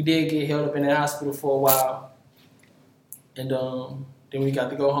did get held up in the hospital for a while, and then we got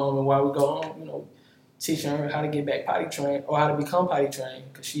to go home. And while we go home, teaching her how to get back potty trained or how to become potty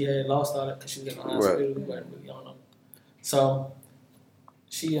trained because she had lost all that because she was in the hospital. Right. We weren't really on her. So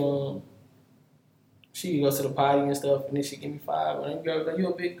she goes to the potty and stuff, and then she give me 5. And girl, you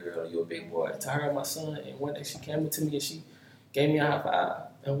a big girl, you a big boy. To her and my son. And one day she came up to me and she gave me a high 5.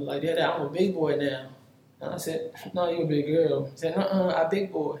 And was like, "Dad, I'm a big boy now." And I said, "No, you a big girl." She said, "I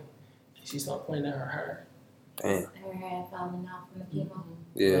big boy." And she started pointing at her hair. Damn. Her hair falling off from the chemo.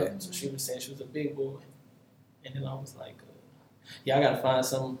 Yeah. So she was saying she was a big boy. And then I was like, yeah, I gotta find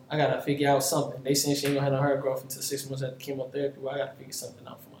something. I gotta figure out something. They saying she ain't gonna have no hair growth until 6 months after chemotherapy. Well, I gotta figure something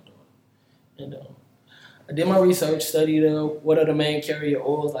out for my daughter. And I did my research, studied what are the main carrier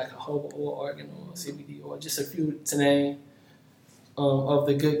oils, like jojoba oil, argan oil, CBD oil, just a few to name of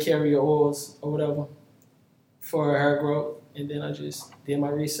the good carrier oils or whatever for hair growth. And then I just did my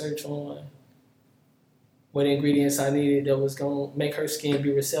research on what ingredients I needed that was gonna make her skin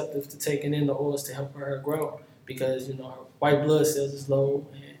be receptive to taking in the oils to help her hair grow. Because her white blood cells is low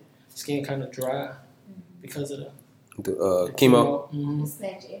and skin kind of dry because of The chemo. It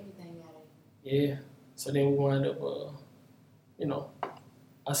snatch everything out of Yeah. So then we wound up,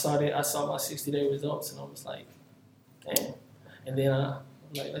 I saw my 60-day results and I was like, damn. And then I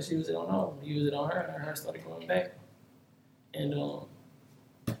was like, let's use it on her. Use it on her, and her hair started growing back. And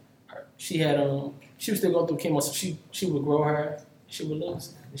she was still going through chemo, so she would grow her, she would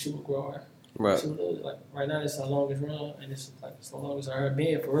lose, and she would grow her. Right. She would lose it. Like right now, it's her longest run, and it's the longest of her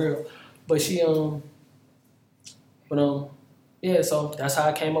being for real. But yeah. So that's how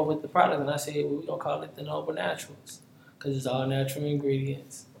I came up with the product, and I said, well, we're gonna call it the Noble Naturals, because it's all natural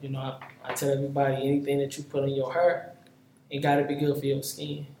ingredients. I tell everybody, anything that you put on your hair, it gotta be good for your skin,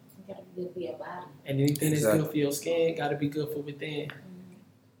 it. You gotta be good for your body. and anything that's good for your skin gotta be good for within.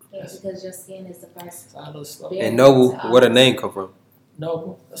 Yeah, because your skin is the first. So all those slow. And Noble, where the name come from?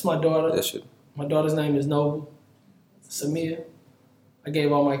 Noble. That's my daughter. That shit. My daughter's name is Noble. Samia. I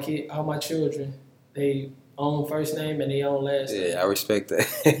gave all my children, they own first name and they own last name. Yeah, I respect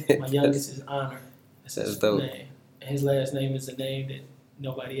that. My youngest is Honor. That's his dope. name. And his last name is a name that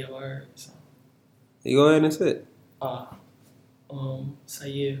nobody ever heard. So, You go ahead and sit.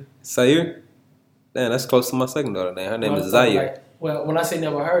 Sayir. Sayir? Damn, that's close to my second daughter name. Her name is Like, Zaire. well, when I say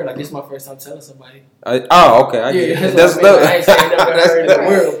never heard, like this is my first time telling somebody. Okay. I get it. That's That's what dope. I ain't saying never heard in the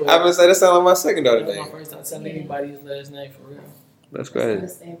world, but I was gonna say that sounds like my second daughter that's my name. first time telling anybody his last name for real. That's crazy.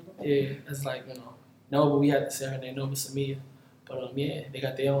 Understandable. Yeah, it's like, Noble, we had to say her name, Noble Samia. But yeah, they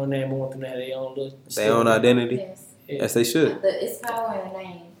got their own name. I want them to have their own look. Their own identity. Yes. Yeah. Yes, they should. It's power in the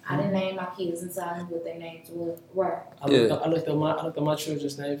name. I didn't name my kids until I knew what their names were. I looked at my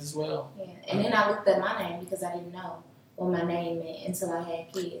children's names as well. Yeah, and then I looked at my name because I didn't know what my name meant until I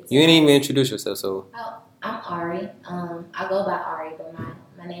had kids. You didn't even introduce yourself, so. Oh, I'm Ari. I go by Ari, but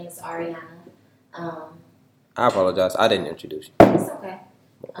my name is Ariana. I apologize. I didn't introduce you. It's okay.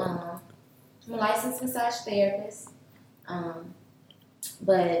 I'm a licensed massage therapist.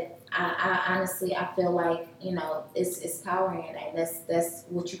 But I honestly, I feel like, it's power in your name. That's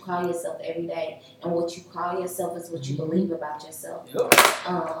what you call yourself every day. And what you call yourself is what you believe about yourself. Yep.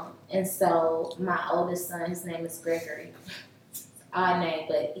 And so my oldest son, his name is Gregory. Odd name,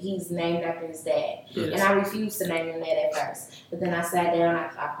 but he's named after his dad. Yes. And I refused to name him that at first. But then I sat down,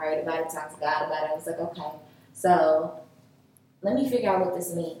 I prayed about it, talked to God about it. I was like, okay, so let me figure out what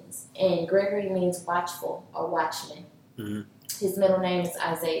this means. And Gregory means watchful or watchman. Mm-hmm. His middle name is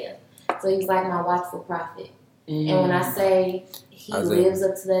Isaiah. So he's like my watchful prophet. Mm-hmm. And when I say he Isaiah lives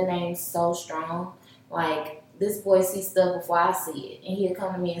up to that name so strong, like this boy sees stuff before I see it. And he'll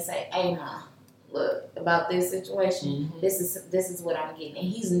come to me and say, hey, Ma, look, about this situation, this is what I'm getting. And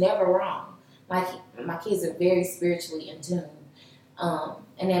he's never wrong. My kids are very spiritually in tune.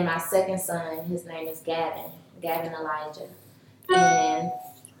 And then my second son, his name is Gavin Elijah. And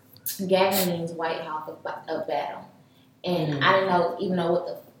Gavin means White Hawk of Battle. And I didn't even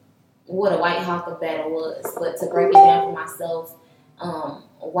know what a White Hawk of Battle was. But to break it down for myself,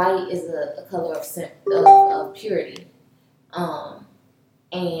 white is a color of purity.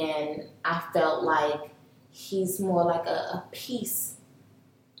 And I felt like he's more like a peace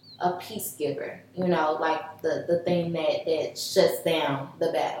giver, like the thing that shuts down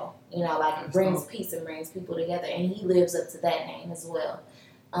the battle, like brings peace and brings people together. And he lives up to that name as well.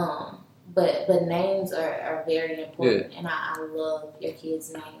 But names are very important, and I love your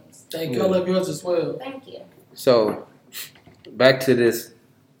kids' names. Thank you. I love yours as well. Thank you. So, back to this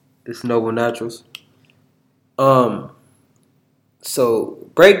Noble Naturals. So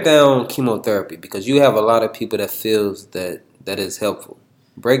break down chemotherapy, because you have a lot of people that feels that is helpful.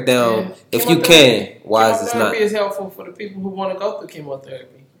 Break down, if you can, why is this not? Chemotherapy is helpful for the people who want to go through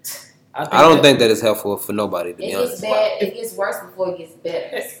chemotherapy. I don't think that is helpful for nobody, to be honest. It gets worse before it gets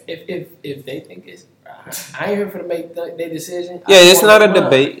better. If they think it's, I ain't here for to make their decision. Yeah, it's not a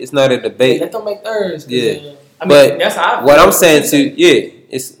debate. It's not a debate. Let them make theirs. Yeah, but that's how what I'm saying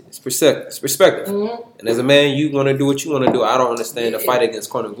it's perspective. Mm-hmm. And as a man, you want to do what you want to do. I don't understand the fight against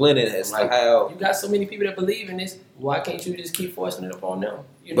Cornel Glennon as to how you got so many people that believe in this. Why can't you just keep forcing it upon them?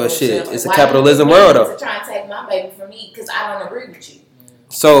 But shit, it's a capitalism world, though. To try and take my baby from me because I don't agree with you.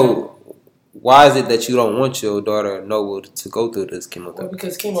 So why is it that you don't want your daughter Noble to go through this chemotherapy? Well,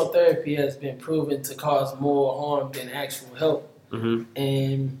 because chemotherapy has been proven to cause more harm than actual help. Mm-hmm.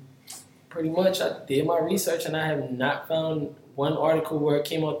 And pretty much I did my research and I have not found one article where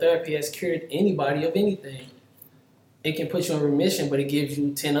chemotherapy has cured anybody of anything. It can put you in remission, but it gives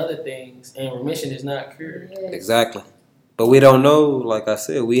you 10 other things, and remission is not cured. Yes. Exactly. But we don't know, like I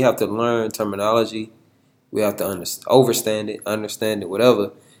said, we have to learn terminology. We have to understand it,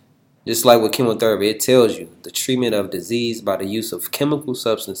 whatever. Just like with chemotherapy, it tells you the treatment of disease by the use of chemical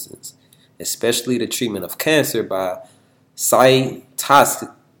substances, especially the treatment of cancer by cytotoxic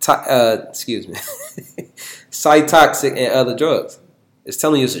and other drugs. It's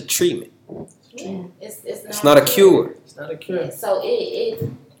telling you it's a treatment. Yeah, it's not a cure. It's not a cure. So it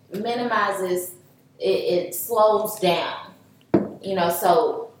minimizes, it slows down.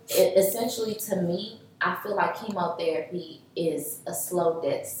 So essentially to me, I feel like chemotherapy is a slow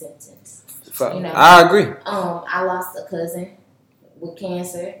death sentence. I agree. I lost a cousin with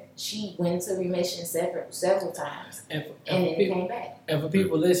cancer. She went to remission several times, and then it came back. And for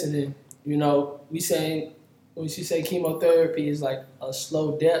people listening, when she say chemotherapy is like a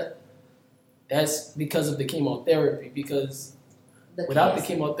slow death, that's because of the chemotherapy. Because without the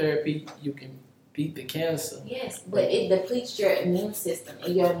chemotherapy, you can beat the cancer. Yes, but it depletes your immune system,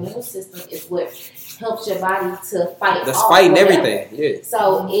 and your immune system is what helps your body to fight. That's fighting everything. Yeah.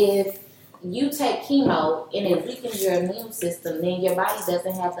 So if you take chemo and it weakens your immune system, then your body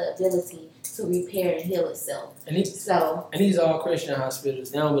doesn't have the ability to repair and heal itself. And these are all Christian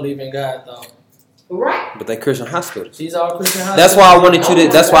hospitals. They don't believe in God, though. Right. But they're Christian hospitals. These are all Christian hospitals. That's why I wanted you to.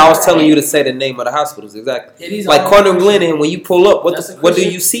 That's why I was telling you to say the name of the hospitals exactly. Like Cornel Glennon, when you pull up, what do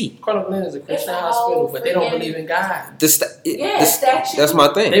you see? Cornel Glennon is a Christian hospital, but they don't believe in God. That's my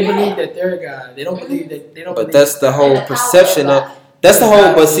thing. They believe that they're God. They don't believe that they don't. But that's the whole perception of. That's the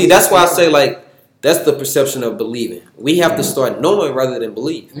whole. But see, that's why I say like that's the perception of believing. We have to start knowing rather than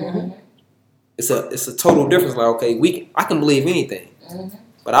believe. Mm-hmm. It's a total difference. Like I can believe anything. Mm-hmm.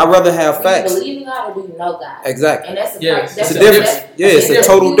 But I'd rather have Do facts. you believe in God or do you know God? Exactly. And that's a Yes. It's a difference. Yeah, it's a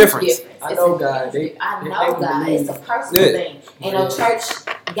total huge difference. I know God. I they know can God. believe. It's a personal Yeah. thing. And the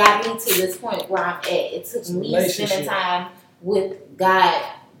church got me to this point where I'm at. It took me Relationship. spending time with God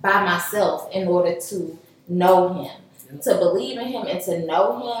by myself in order to know Him. To believe in Him and to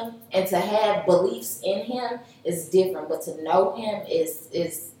know Him and to have beliefs in Him is different. But to know Him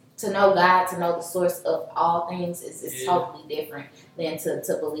is to know God, to know the source of all things is totally different than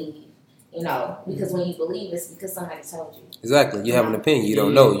to believe. You know, because when you believe, it's because somebody told you. Exactly. You have an opinion. You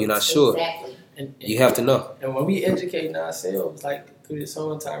don't know. You're not sure. Exactly. And You have to know. And when we educating ourselves, like through this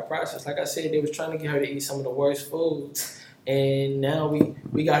whole entire process, like I said, they was trying to get her to eat some of the worst foods, and now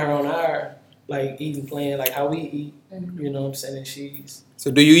we got her on our like eating plan, like how we eat. Mm-hmm. You know what I'm saying? And she's. So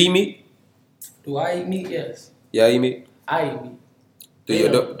do you eat meat? Do I eat meat? Yes, Yeah, you eat meat. I eat meat. Do you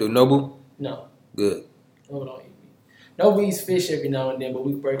do Nobu? No, Good. no, don't eat meat. No, we eat fish every now and then, but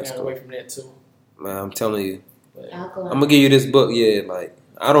we break That's down cool. away from that too. Man, I'm telling you. But Alkaline. I'm gonna give you this book. Yeah, like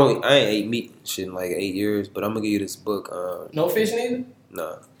I ain't ate meat shit in like 8 years, but I'm gonna give you this book. no fish neither.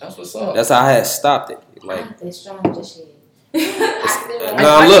 Nah, That's what's up. that's how I had stopped it. I Like, ain't that strong just yet. I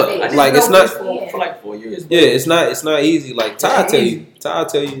Nah, look, I didn't like, know it's not- fish for like 4 years. But yeah, it's not easy. Like Ty It tell ain't you, Ty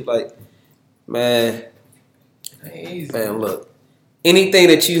tell you, like, man, it ain't easy. man, look, anything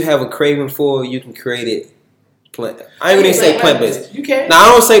that you have a craving for, you can create it. Plant. I ain't even say plant based. You can. Now I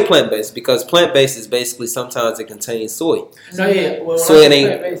don't say plant based because plant based is basically sometimes it contains soy. No, yeah. Well, So when I it say ain't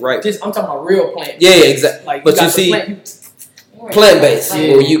plant-based, right. Just I'm talking about real plant. Yeah, exactly. Like, But got you the see, Right. plant based,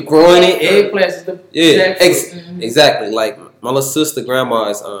 Yeah. where you growing it. eggplants is the Yeah, jackfruit. Mhm. exactly. Like my little sister, grandma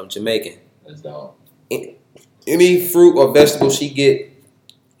is Jamaican. That's dope. Any fruit or vegetable she get,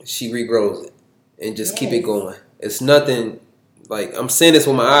 she regrows it and just keep it Yes. going. It's nothing like I'm saying this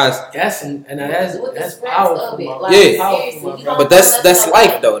with my eyes, That's With the that's scraps powerful. of it. Mom. Like, Yeah. seriously, Powerful, you Mom. don't but know that's nothing life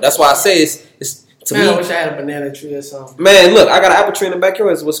about though. That's why I say it's to Man, I me. wish I had a banana tree or something. Man, look, I got an apple tree in the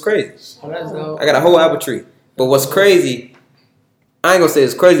backyard. It's what's crazy. Oh, that's dope. I got a whole apple tree. But what's crazy, I ain't gonna say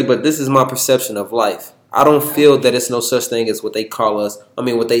it's crazy, but this is my perception of life. I don't feel that it's no such thing as what they call us. I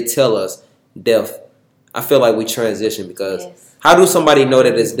mean, what they tell us, death. I feel like we transition because Yes. how do somebody know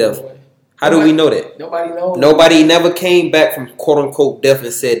that it's death? How do we know that? Nobody knows. Nobody never came back from quote unquote death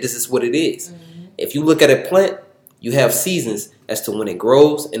and said this is what it is. Mhm. If you look at a plant, you have seasons as to when it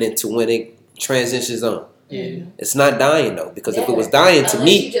grows and then to when it transitions on. Yeah. It's not dying though, because if it was Yeah. dying to Unless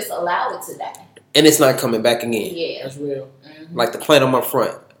me, you just allow it to die. and it's not coming back again. Yeah. That's real. Mhm. Like the plant on my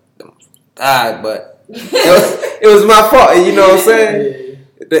front died, but it was my fault. You know what I'm saying?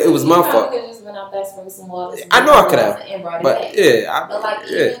 It was my You fault. could have just been out there spraying some water. I know I could have, and brought it but back. yeah, But like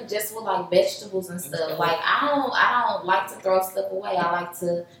yeah. even just with like vegetables and stuff, like I don't like to throw stuff away. I like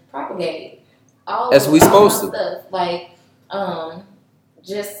to propagate all As of we all supposed my stuff. Like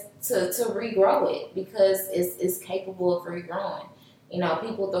just to regrow it because it's capable of regrowing. You know,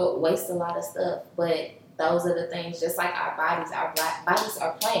 people waste a lot of stuff, but those are the things. Just like our bodies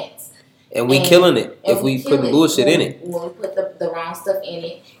are plants. And we And- killing it And if we kill putting it bullshit when, in it. When we put the wrong stuff in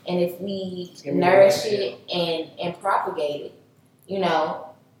it, and if we Give me nourish that, it and propagate it, you know,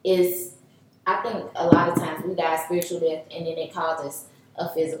 is I think a lot of times we die a spiritual death, and then it causes a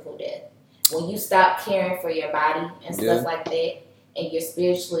physical death. When you stop caring for your body and stuff Yeah. like that, and you're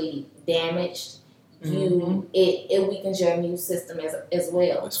spiritually damaged, Mhm. it weakens your immune system as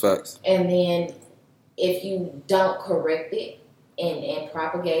well. That's facts. And then if you don't correct it and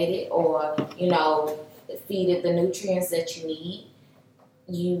propagate it or, you know, feed it the nutrients that you need,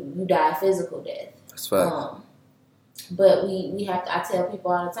 you die a physical death. That's facts. But we have to, I tell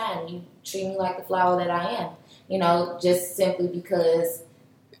people all the time, you treat me like the flower that I am, you know, just simply because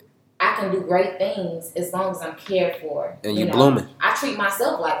I can do great things as long as I'm cared for. And you know. blooming. I treat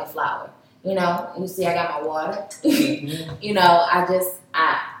myself like a flower. You know, you see I got my water. Mhm. You know, I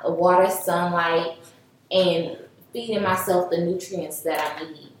water, sunlight, and feeding myself the nutrients that I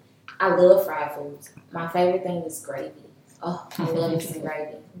need. I love fried foods. My favorite thing is gravy. Oh, I love me some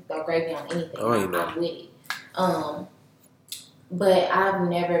gravy. Throw gravy on anything. Oh, you know. I'm with it. But I've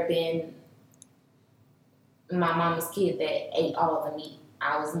never been my mama's kid that ate all the meat.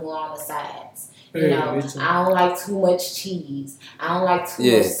 I was more on the sides. You Yeah, know, me too. I don't like too much cheese. I don't like too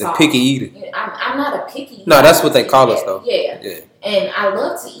Yeah, much the salt. picky eater. I'm not a picky. No, that's I what they love to call eat us, that. though. Yeah. Yeah. And I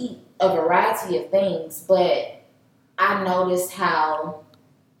love to eat a variety of things, but I noticed how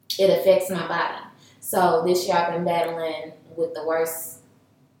it affects my body. So this year I've been battling with the worst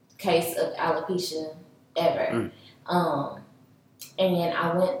case of alopecia ever. And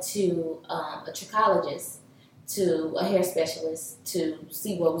I went to a trichologist to a hair specialist to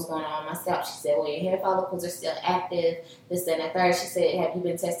see what was going on with my scalp. She said, well, your hair follicles are still active, this, that, and the third. She said, have you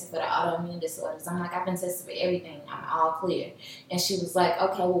been tested for the autoimmune disorders? I'm like, I've been tested for everything. I'm all clear. And she was like,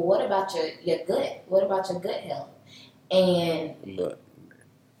 okay, well, what about your gut? What about your gut health? And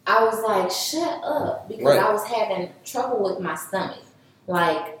I was like, shut up, because I was having trouble with my stomach.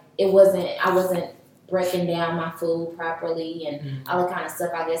 Like, I wasn't breaking down my food properly and all that kind of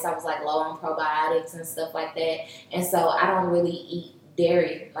stuff. I guess I was like low on probiotics and stuff like that. And so I don't really eat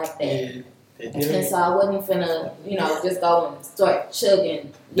dairy like that. And so I wasn't finna, just go and start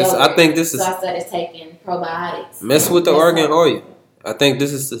chugging yogurt. I think this is... So I started taking probiotics. Mess with the argan oil. I think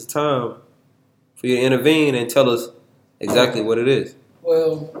this is the time for you to intervene and tell us exactly what it is.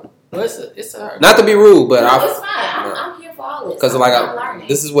 Well, it's a... Not to be rude, but... No, it's fine. I'm here for all this. Because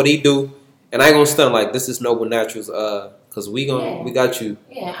this is what he do. And I ain't gonna stunt like this is Noble Naturals, cause we got you.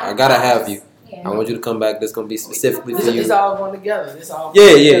 Yeah, I gotta have you. Yeah. I want you to come back. This gonna be specifically for you. It's all going together. It's all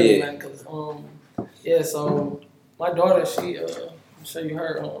yeah. Man, cause, so my daughter, she I'll show you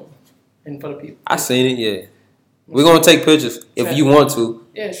her and for the people. I seen it. Yeah, we're gonna take pictures if you want to.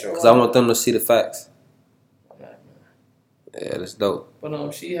 Yeah, sure. Cause I want them to see the facts. Yeah, that's dope.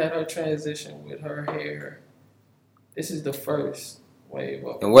 But she had her transition with her hair. This is the first wave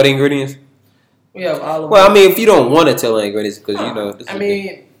of. And what ingredients? We have olive oil. Well, I mean, if you don't want to tell the ingredients, because you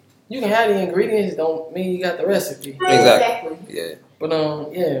can have the ingredients, don't mean you got the recipe. Exactly. Yeah. But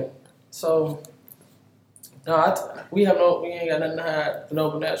yeah. So we ain't got nothing to hide. The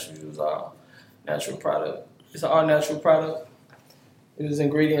Noble Naturals is our natural product. It's our natural product. It was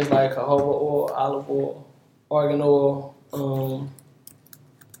ingredients like jojoba oil, olive oil, argan oil.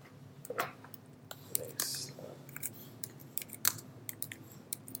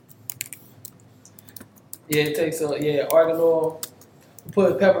 It takes argan oil.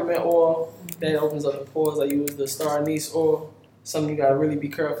 Put peppermint oil. That opens up the pores. I use the star anise oil. Something you gotta really be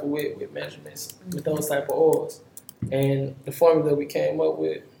careful with measurements with those type of oils. And the formula we came up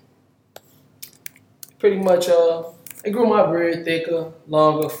with, pretty much it grew my beard thicker,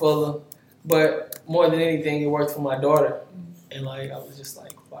 longer, fuller. But more than anything, it worked for my daughter. And I was just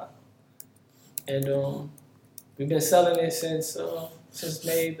like, wow. And we've been selling it since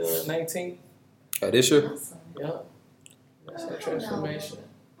May the 19th. This year? Awesome. Yeah. That's her transformation.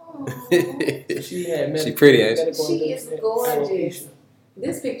 She pretty, ain't she? She is gorgeous.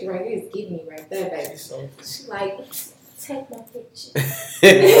 This picture right here is getting me right there, baby. She like, take my picture.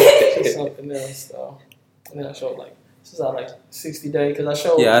 She's something else, though. And then I showed this is our 60 days, because I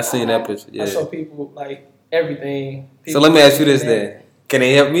showed. Yeah, I seen that picture. Yeah. I show people everything. So let me ask you this then. Can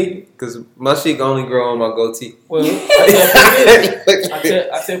they help me? Because my shit only grow on my goatee. Well, I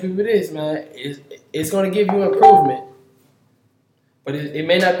tell people this, man. It's going to give you improvement. But it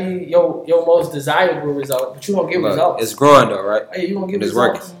may not be your most desirable result, but you're going to get results. It's growing though, right? Hey, you're going to get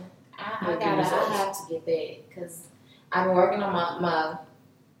results. I have to get that, because I've been working on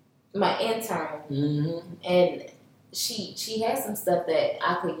my intern. Mm-hmm. And she has some stuff that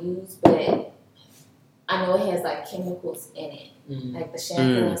I could use, but I know it has chemicals in it. Like the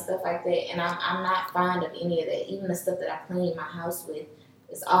shampoo and stuff like that, and I'm not fond of any of that. Even the stuff that I clean my house with,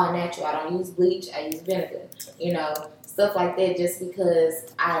 it's all natural. I don't use bleach. I use vinegar. Stuff like that. Just because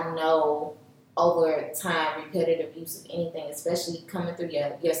I know over time, repetitive use of anything, especially coming through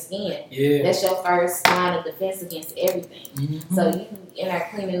your skin, that's your first line of defense against everything. Mm-hmm. So you in there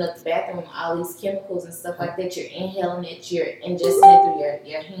cleaning up the bathroom, all these chemicals and stuff like that, you're inhaling it, you're ingesting it through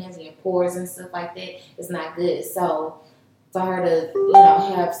your hands and your pores and stuff like that. It's not good. So for her to,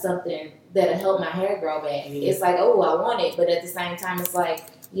 have something that'll help my hair grow back. It's like, oh, I want it, but at the same time, it's like,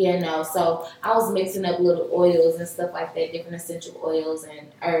 no. So I was mixing up little oils and stuff like that, different essential oils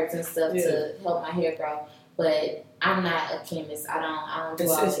and herbs and stuff to help my hair grow. But I'm not a chemist. I don't do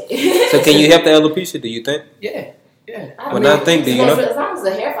all that. So can you help the alopecia, do you think? Yeah. When I think, do you know? As long as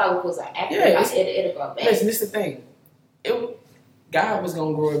the hair follicles are active, it'll grow back. Listen, this is the thing. God was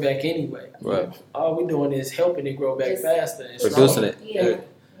gonna grow it back anyway. Right. All we're doing is helping it grow back faster and producing it. Yeah.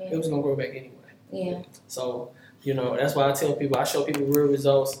 It was gonna grow back anyway. Yeah. So, that's why I tell people, I show people real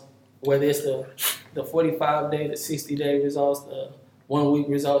results, whether it's the 45-day, the 60-day results, the 1 week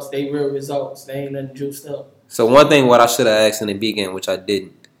results, they real results. They ain't nothing juiced up. So one thing what I should have asked in the beginning, which I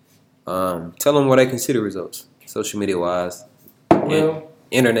didn't, tell them what I consider results, social media wise,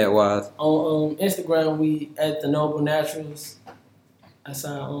 internet wise. On Instagram, we at the Noble Naturals. That's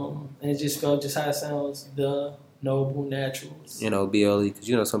and it's just spelled just how it sounds. The Noble Naturals. NOBLE,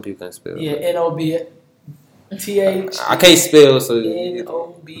 because some people can't spell. Yeah, NOBLE. TH. I can't spell, so.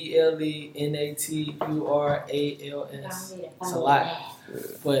 NOBLENATURALS. It's a lot.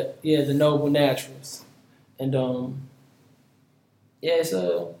 But the Noble Naturals. And yeah, it's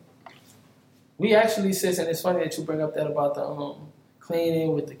we actually sis, and it's funny that you bring up that about the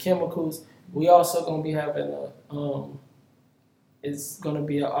cleaning with the chemicals. We also gonna be having it's gonna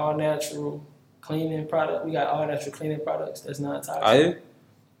be an all natural cleaning product. We got all natural cleaning products that's not toxic. Are you?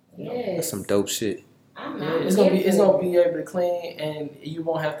 Yes. That's some dope shit. It's gonna be able to clean, and you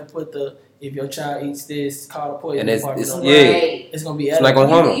won't have to put if your child eats this, call the poison And it's department. yeah. It's gonna be It's not gonna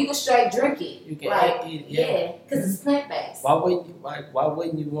harm them. You can straight drink it. You can eat it. Yeah, because it's plant based. Why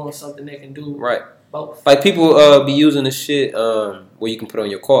wouldn't you want something that can do Right. both? Like people be using the shit where you can put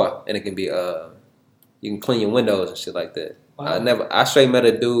on your car and it can be you can clean your windows and shit like that. Wow. I straight met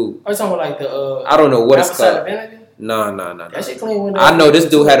a dude. Are you talking about like the I don't know what it's apple cider called. vinegar? No. That shit clean windows. I know this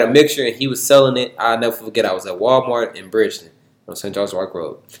dude had a mixture and he was selling it. I'll never forget. I was at Walmart in Bridgeton on St. Charles Rock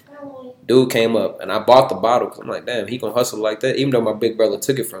Road. Dude came up and I bought the bottle because I'm like, damn, he gonna hustle like that. Even though my big brother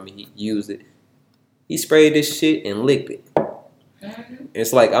took it from me, he used it. He sprayed this shit and licked it. Mm-hmm.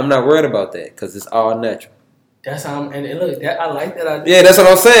 It's like I'm not worried about that because it's all natural. That's how and look, that I like that idea. Yeah, that's what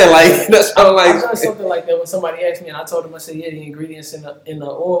I'm saying. Like that's what I'm like. I've done something like that when somebody asked me, and I told them, I said, yeah, the ingredients in the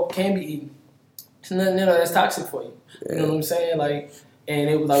oil can be eaten. It's nothing that's toxic for you. Yeah. You know what I'm saying? Like, and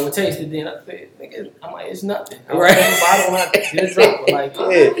it was like, what tasted then? I said, nigga, I'm like, it's nothing. Right. I don't want to drink, but like,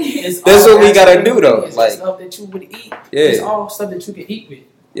 Yeah. it's That's all what we gotta natural do, though. ingredients. Like- It's stuff that you would eat. Yeah. It's all stuff that you can eat with.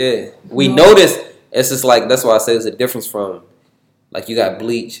 Yeah, we notice. It's just like that's why I say it's a difference from like you got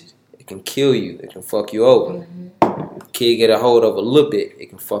bleach. It can kill you. It can fuck you over. Mm-hmm. Kid get a hold of a little bit, it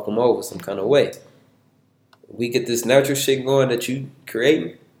can fuck them over some kind of way. We get this natural shit going that you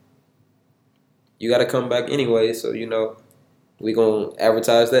creating. You got to come back anyway, so we gonna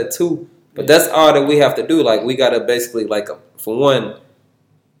advertise that too. But that's all that we have to do. Like we gotta basically for one,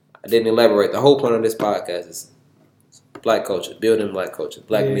 I didn't elaborate. The whole point of this podcast is black culture, building black culture,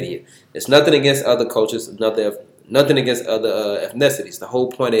 black media. It's nothing against other cultures, nothing against other ethnicities. The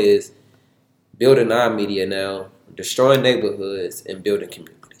whole point is building our media now, destroying neighborhoods and building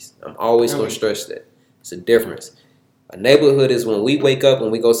communities. I'm always going to stress that. It's a difference. A neighborhood is when we wake up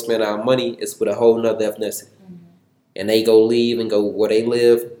and we go spend our money, it's with a whole nother ethnicity. Mm-hmm. And they go leave and go where they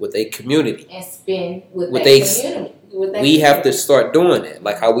live with a community. And spend with With that community. We have to start doing that.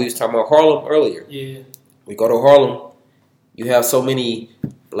 Like how we was talking about Harlem earlier. Yeah. We go to Harlem, you have so many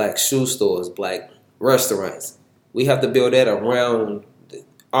black shoe stores, black restaurants. We have to build that around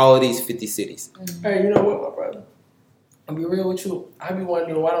all of these 50 cities. Mm-hmm. Hey, you know what, my brother? I'll be real with you. I be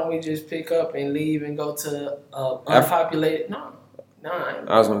wondering why don't we just pick up and leave and go to unpopulated? No,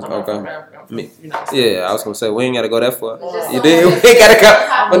 I was gonna I'm from Africa. I'm from United States. Yeah, I was gonna say we ain't gotta go that far. Just You did. We ain't gotta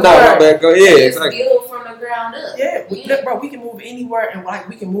go. But no, my bad. Go. Yeah, Just exactly. build from the ground up. Yeah, bro, we can move anywhere and like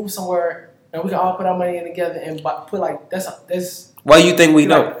we can move somewhere and we can all put our money in together and put like that's. Why you think we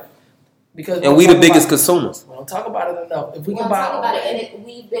don't? Because And we the biggest consumers. We don't talk about it enough. If we We can don't buy talk about it, and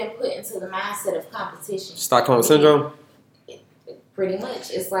we've been put into the mindset of competition. Stockholm syndrome. Pretty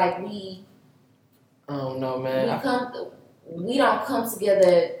much, it's like I don't know, man. we don't come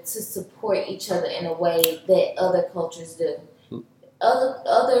together to support each other in a way that other cultures do.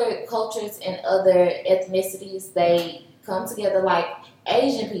 Other cultures and other ethnicities, they come together like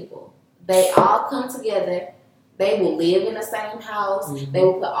Asian people. They all come together. They will live in the same house. Mm-hmm. They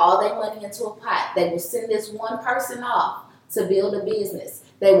will put all their money into a pot. They will send this one person off to build a business.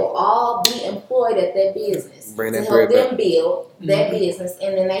 They will all be employed at their business to help them build their business.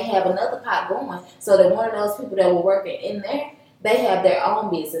 And then they have another pot going so that one of those people that were working in there, they have their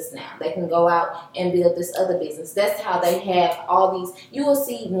own business now. They can go out and build this other business. That's how they have all these. You will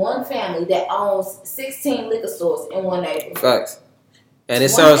see one family that owns 16 liquor stores in one neighborhood. Facts. And it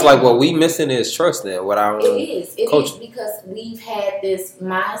sounds like what we missing is trust now. What our It is because we've had this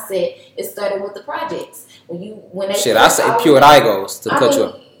mindset. It started with the projects. When they I say Pure Igos to cut you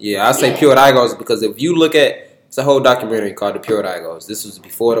off. Yeah, I say Pure Igos because if you look at it's a whole documentary called The Pure Igos. This was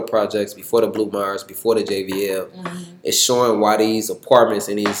before the projects, before the Blue Mars, before the JVL. Mm-hmm. It's showing why these apartments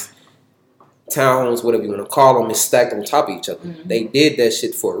and these townhomes, whatever you want to call them, is stacked on top of each other. Mm-hmm. They did that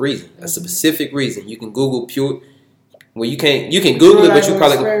shit for a reason, a specific reason. You can Google Pure. Well, you can Google it, but you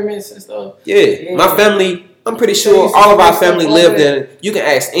probably experiments and stuff. Yeah, my family. I'm pretty sure all of our family lived in. You can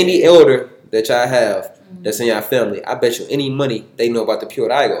ask any elder that y'all have that's in your family. I bet you any money they know about the Pure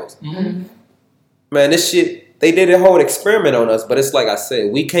Igos. Mm-hmm. Man, this shit. They did a whole experiment on us, but it's like I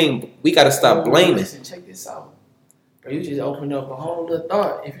said, we got to stop blaming. Listen, check this out. Bro, you just opened up a whole other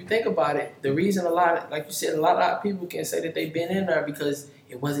thought. If you think about it, the reason like you said, a lot of people can say that they've been in there because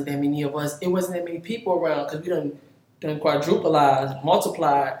it wasn't that many of us. It wasn't that many people around because we done quadrupleized,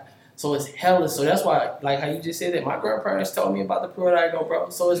 multiplied. So it's hella. So that's why, like how you just said that, my grandparents told me about the Pure Igo, bro.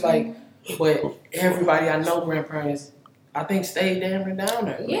 So it's like But everybody I know, grandparents, I think stayed damn near down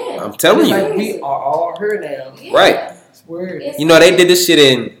there. Yeah. I'm telling It's you. like we are all here now. Yeah. Right. It's weird. It's You know, they did this shit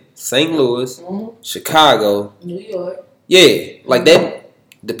in St. Louis, Mhm. Chicago. New York. Yeah, like that.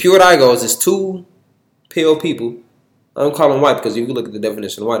 The Pure Igos is two pale people. I don't call them white because if you look at the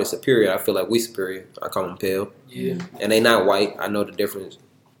definition of white, it's superior. I feel like we superior. I call them pale. Yeah. And they not white. I know the difference.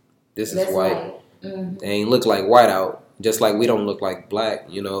 This is That's white. right. Mm-hmm. They ain't look like white out. Just like we don't look like black.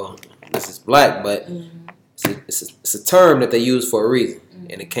 You know, this is black, but it's a term that they use for a reason.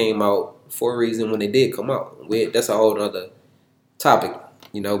 And it came out for a reason when they did come out. That's a whole other topic,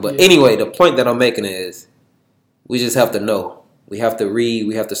 you know. But anyway, the point that I'm making is we just have to know. We have to read.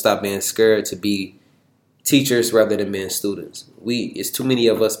 We have to stop being scared to be teachers rather than being students. It's too many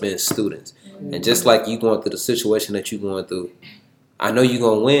of us being students. And just like you going through the situation that you're going through, I know you're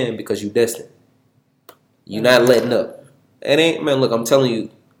going to win because you're destined. You're not letting up. It ain't, man, look, I'm telling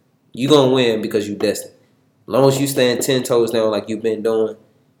you, you're going to win because you're destined. As long as you stand 10 toes down like you've been doing,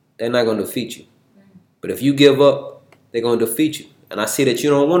 they're not going to defeat you. But if you give up, they're going to defeat you. And I see that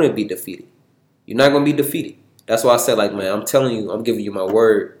you don't want to be defeated. You're not going to be defeated. That's why I said, like, man, I'm telling you, I'm giving you my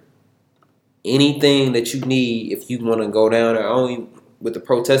word. Anything that you need, if you want to go down there, only with the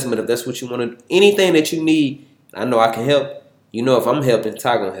Pro Testament, if that's what you want to do, anything that you need, I know I can help. You know, if I'm helping,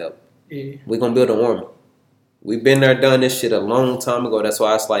 Ty going to help. Yeah. We're going to build an army. We've been there, done this shit a long time ago. That's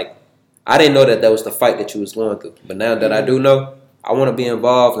why it's like, I didn't know that was the fight that you was going through. But now that I do know, I want to be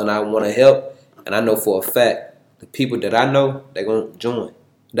involved and I want to help. And I know for a fact, the people that I know, they're going to join.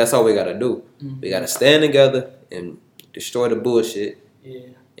 That's all we got to do. We got to stand together and destroy the bullshit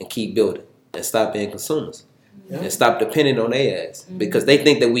and keep building. And stop being consumers. And stop depending on their ass. Because they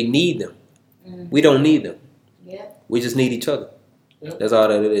think that we need them. We don't need them. Yep. We just need each other. That's all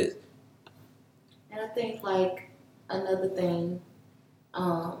that it is. And I think, like, another thing,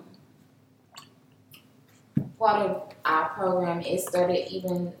 part of our program, it started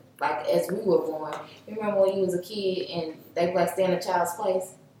even, like, as we were born. You remember when you was a kid and they were like, stay in a child's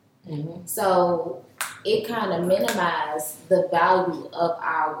place? Mm-hmm. So it kind of minimized the value of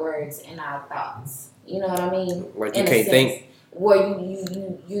our words and our thoughts. You know what I mean? Like you can't think. Where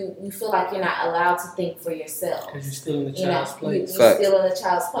you feel like you're not allowed to think for yourself. Because you're still in the child's place. You're still in the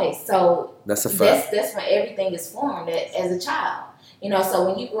child's place. So that's a fact. That's when everything is formed as a child. You know, so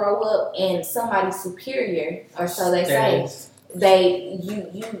when you grow up and somebody's superior, or so they say,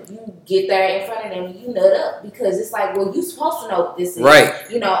 you get there in front of them and you nut up because it's like, well, you supposed to know what this is. Right.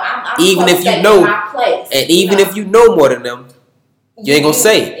 You know, I'm even supposed if to you know, in my place, and even if you know more than them, you ain't gonna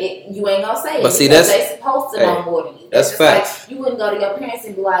say it. You ain't gonna say it. But see, because they supposed to know more than you. That's facts. Like, you wouldn't go to your parents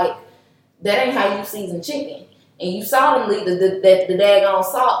and be like, that ain't how you season chicken. And you saw them leave the daggone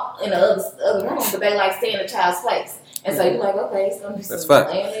salt in the other room, but they like stay in the child's place. And so you're like, okay, it's gonna be some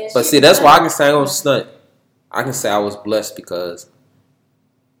fact. But see, that's why I can say I don't stunt. I can say I was blessed because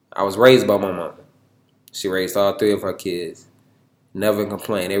I was raised by my mom. She raised all three of her kids. Never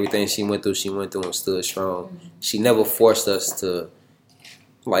complained. Everything she went through and stood strong. Mm-hmm. She never forced us to.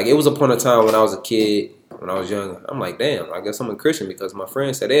 Like, it was a point of time when I was a kid, when I was young, I'm like, damn, I guess I'm a Christian because my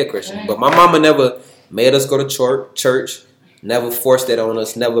friends said they're Christian. Mm-hmm. But my mama never made us go to church, never forced it on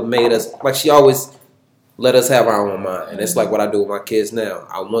us, never made us. Like, she always let us have our own mind. And it's like what I do with my kids now.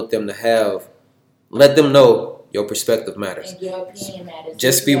 I want them to let them know your perspective matters. And your opinion matters.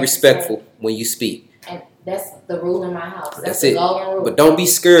 Just be respectful when you speak. And that's the rule in my house. That's it. The golden rule. But don't be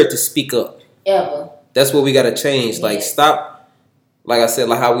scared to speak up. Ever. That's what we got to change. Yes. Like, stop. Like I said,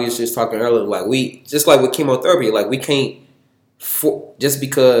 like how we was just talking earlier, like just like with chemotherapy, like we can't, just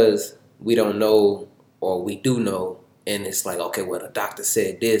because we don't know or we do know, and it's like, okay, well, the doctor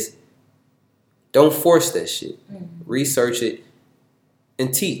said this, don't force that shit. Mm-hmm. Research it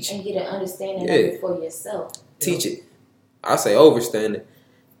and teach. And get an understanding of it for yourself. Teach it. I say overstand it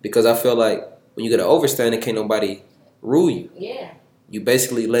because I feel like when you get an overstanding, can't nobody rule you. Yeah. You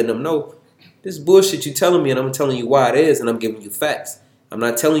basically letting them know, this bullshit you telling me, and I'm telling you why it is, and I'm giving you facts. I'm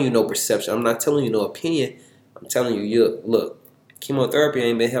not telling you no perception. I'm not telling you no opinion. I'm telling you, look, chemotherapy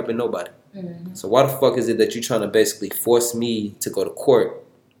ain't been helping nobody. Mm-hmm. So why the fuck is it that you're trying to basically force me to go to court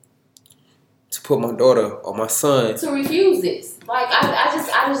to put my daughter or my son to refuse this? Like I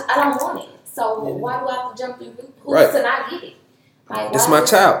don't want it. So why do I have to jump through hoops to not get it? Like, this is my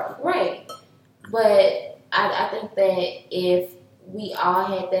child. Right. But I think that if we all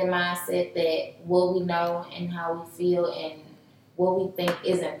had that mindset that what we know and how we feel and what we think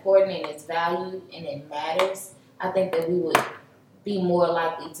is important and is valued and it matters, I think that we would be more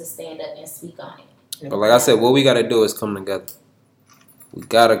likely to stand up and speak on it. But like I said, what we got to do is come together. We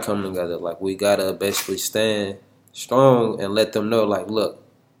got to come together. Like, we got to basically stand strong and let them know, like, look,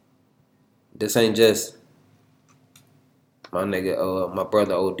 this ain't just my nigga, my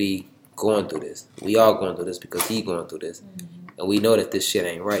brother OD going through this. We all going through this because he going through this. And we know that this shit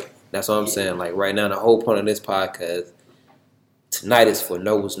ain't right. That's what I'm saying. Like right now, the whole point of this podcast tonight is for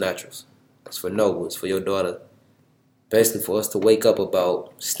Noble's Naturals. It's for Noble. It's for your daughter. Basically for us to wake up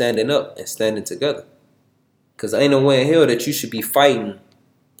about standing up and standing together. Because ain't no way in hell that you should be fighting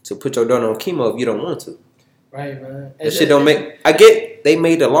to put your daughter on chemo if you don't want to. Right, man. That shit don't make... I get they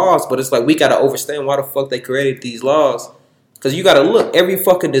made the laws, but it's like we got to understand why the fuck they created these laws. Because you got to look. Every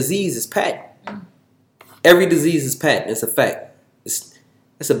fucking disease is patent. Every disease is patent. It's a fact.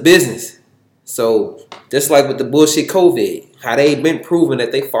 It's a business. So, just like with the bullshit COVID, how they been proving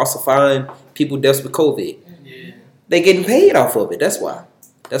that they falsifying people deaths with COVID. Yeah. They getting paid off of it. That's why.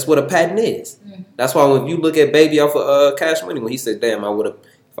 That's what a patent is. That's why when you look at Baby off of Cash Money, when he said, "Damn, if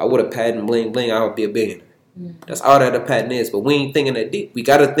I would have patent bling bling, I would be a billionaire." That's all that a patent is. But we ain't thinking that deep. We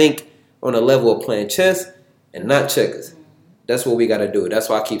got to think on a level of playing chess and not checkers. That's what we got to do. That's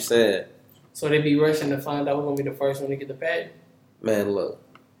why I keep saying. So they be rushing to find out who's gonna be the first one to get the patent. Man,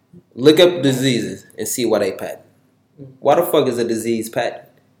 look up diseases and see why they patent. Why the fuck is a disease patent?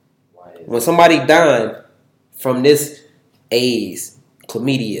 When somebody dying from this AIDS,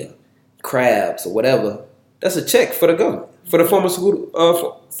 chlamydia, crabs, or whatever, that's a check for the government, for the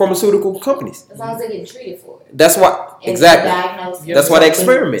pharmaceutical companies. As long as they get treated for it. That's why, exactly. That's why they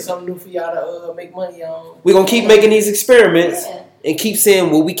experiment. Something new for y'all to make money on. We're going to keep making these experiments and keep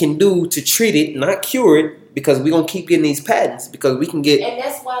saying what we can do to treat it, not cure it, because we're going to keep getting these patents, because we can get... And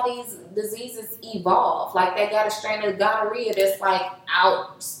that's why these diseases evolve. Like, they got a strain of gonorrhea that's, like,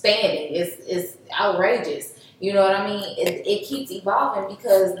 outstanding. It's outrageous. You know what I mean? It keeps evolving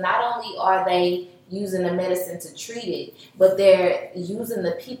because not only are they using the medicine to treat it, but they're using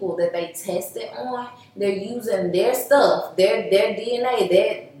the people that they test it on. They're using their stuff, their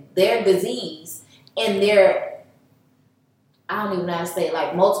DNA, their disease, and they're, I don't even know how to say it,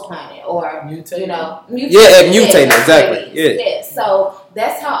 like multiplying it or mutating. You know, mutating exactly. Yeah. So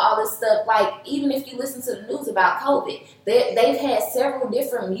that's how all this stuff. Like even if you listen to the news about COVID, they've had several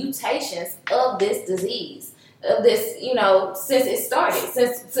different mutations of this disease. Of this, you know, since it started,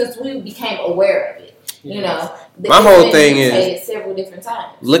 since we became aware of it, you know. My whole thing is several different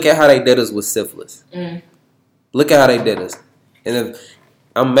times. Look at how they did us with syphilis. Look at how they did us. And if,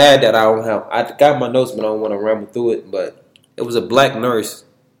 I'm mad that I got my notes, but I don't want to ramble through it. But it was a black nurse.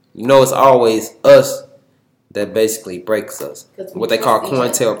 You know, it's always us that basically breaks us. What they call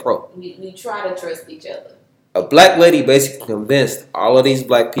COINTELPRO. We try to trust each other. A black lady basically convinced all of these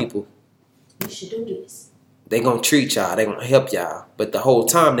black people, we should do this. They gonna treat y'all. They gonna help y'all. But the whole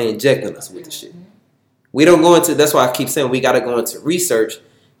time they injecting us with the shit. We don't go into. That's why I keep saying we gotta go into research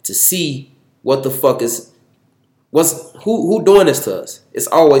to see what the fuck is. Who doing this to us? It's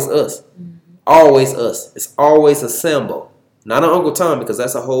always us. Always us. It's always a Sambo, not an Uncle Tom, because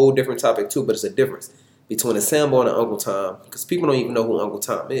that's a whole different topic too. But it's a difference between a Sambo and an Uncle Tom, because people don't even know who Uncle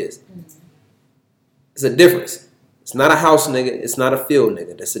Tom is. It's a difference. It's not a house nigga. It's not a field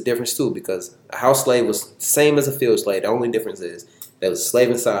nigga. That's a difference too, because a house slave was the same as a field slave. The only difference is there was a slave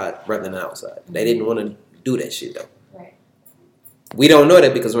inside rather than outside. They didn't want to do that shit though. Right. We don't know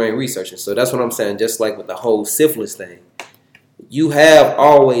that because we ain't researching. So that's what I'm saying. Just like with the whole syphilis thing, you have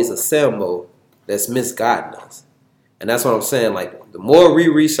always a Sambo that's misguiding us, and that's what I'm saying. Like the more we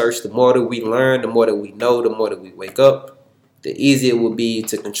research, the more that we learn, the more that we know, the more that we wake up, the easier it will be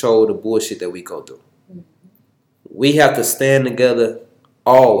to control the bullshit that we go through. We have to stand together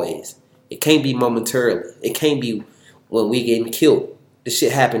always. It can't be momentarily. It can't be when we getting killed. This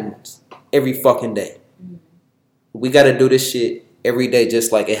shit happens every fucking day. We got to do this shit every day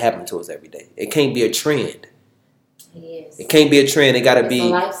just like it happened to us every day. It can't be a trend. Yes. It can't be a trend. It got to be a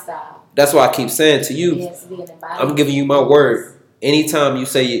lifestyle. That's why I keep saying to you, I'm giving you my word. Anytime you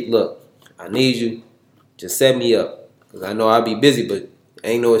say, look, I need you, just set me up. Because I know I'll be busy, but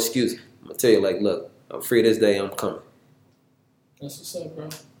ain't no excuse. I'm going to tell you, like, look, I'm free this day, I'm coming. That's what's up, bro.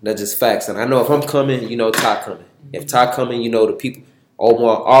 That's just facts. And I know if I'm coming, you know Ty coming. If Ty coming, you know the people,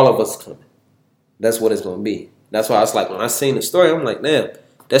 all of us coming. That's what it's going to be. That's why I was like, when I seen the story, I'm like, damn,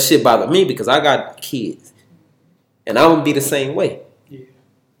 that shit bothered me because I got kids. And I'm going to be the same way. Yeah.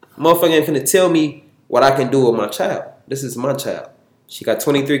 Motherfucker ain't finna tell me what I can do with my child. This is my child. She got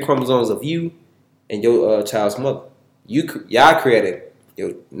 23 chromosomes of you and your child's mother. Y'all created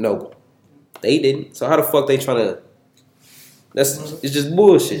your Noble. They didn't. So how the fuck they trying to? It's just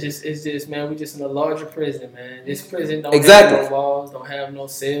bullshit. It's just man. We just in a larger prison, man. This prison don't exactly. have no walls, don't have no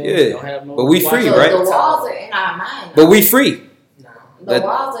cells, don't have no. But we free, so right? The walls are in our mind. But we free. The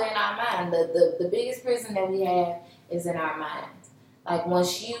walls are in our mind. The biggest prison that we have is in our minds. Like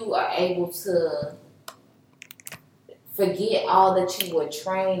once you are able to forget all that you were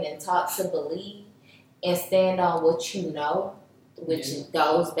trained and taught to believe and stand on what you know, which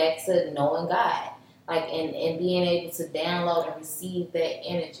goes back to knowing God. Like and being able to download and receive that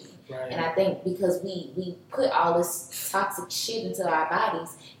energy. Right. And I think because we put all this toxic shit into our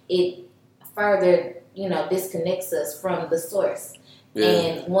bodies, it further, disconnects us from the source. Yeah.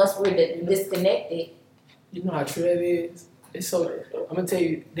 And once we're disconnected, You know how true that is? It's so. I'm gonna tell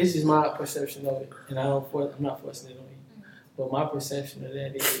you, this is my perception of it, and I'm not forcing it on you. But my perception of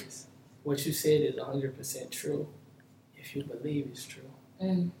that is, what you said is 100% true. If you believe it's true,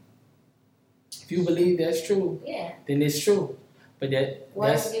 if you believe that's true, yeah, then it's true. But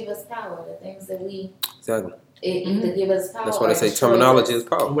words give us power. The things that we Exactly. it either give us power. That's why they or say destroy terminology us. is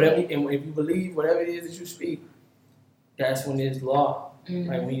power. and if you believe whatever it is that you speak, that's when it's law.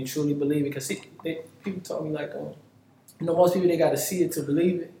 Like when you truly believe it. Because people told me like, most people they got to see it to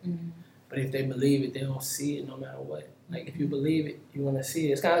believe it. But if they believe it, they don't see it no matter what. Like if you believe it, you want to see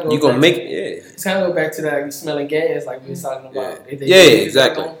it. It's kind of You gonna make it, yeah. It's kind of go back to that like, smelling gas, like we was talking about. Yeah. If they Yeah, believe it,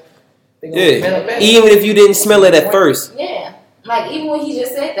 exactly. they gonna manifest. Even if you didn't smell it at first. Yeah. Like even when he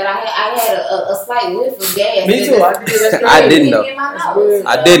just said that, I had a slight whiff of gas. Me too. I didn't know. In my nose,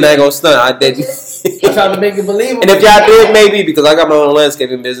 I didn't. I ain't gonna stunt. I didn't. I'm trying to make it believable. And if y'all did, maybe because I got my own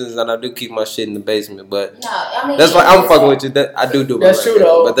landscaping business and I do keep my shit in the basement. But no, I mean that's why I'm fucking with you. That I do my That's true landscaping,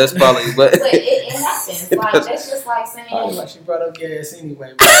 though. But that's probably but it happens. Like that's just like saying. Probably like she brought up gas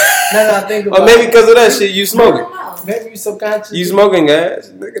anyway. Now that I think about or maybe because of that shit, you I smoking. don't know. maybe you subconscious. You smoking gas,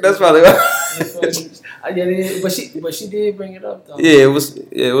 nigga. That's probably why. But she did bring it up though. Yeah, it was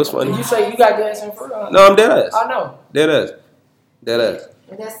funny. You say you got gas in front of No, I'm dead ass. I know. Dead ass.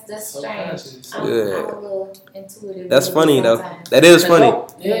 That's Subconscious. strange. I'm Yeah. a little intuitive. That's funny though. sometimes. That is funny.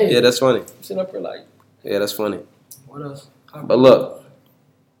 Yeah. Yeah, that's funny. Sitting up here like, Yeah, that's funny. what else? But look,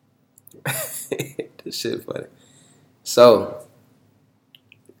 this shit funny. So,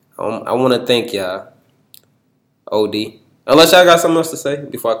 I want to thank y'all, OD. Unless y'all got something else to say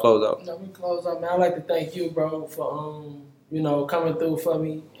before I close out. No, we close up, man. I'd like to thank you, bro, for coming through for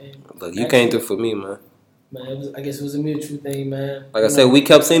me. And Look, you came through for me, man. Man, I guess it was a mutual thing, man. Like I said, we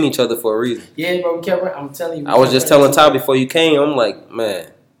kept seeing each other for a reason. Yeah, bro, we kept. I'm telling you. I was just telling Ty before you came. I'm like,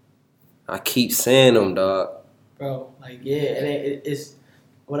 man, I keep seeing them, dog. Bro, like, yeah, and it's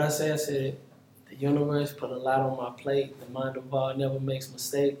what I said. I said the universe put a lot on my plate. The mind of God never makes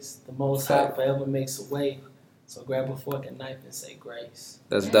mistakes. The Most High forever makes a way. So grab a fork and knife and say grace.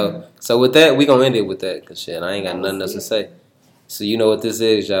 That's dope. So with that, we gonna end it with that, cause shit, I ain't got nothing else to say. So you know what this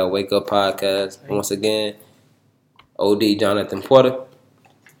is, y'all. Wake Up Podcast. Once again, OD Jonathan Porter.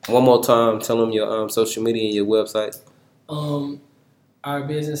 One more time, tell them your social media and your website. Our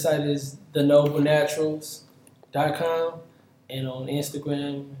business site is thenoblenaturals.com, and on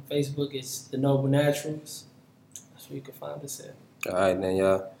Instagram and Facebook it's The Noble Naturals. That's where you can find us at. All right, then,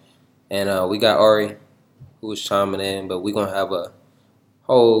 y'all. And we got Ari, who was chiming in, but we gonna have a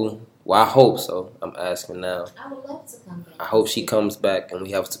whole. Well, I hope so. I'm asking now. I would love to come back. I hope she comes back and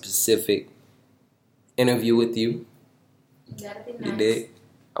we have a specific interview with you. That'd be nice. You dig?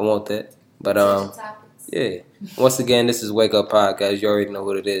 I want that. But Topics. yeah. Once again, this is Wake Up Podcast. You already know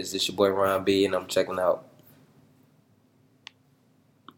what it is. This your boy Ron B, and I'm checking out.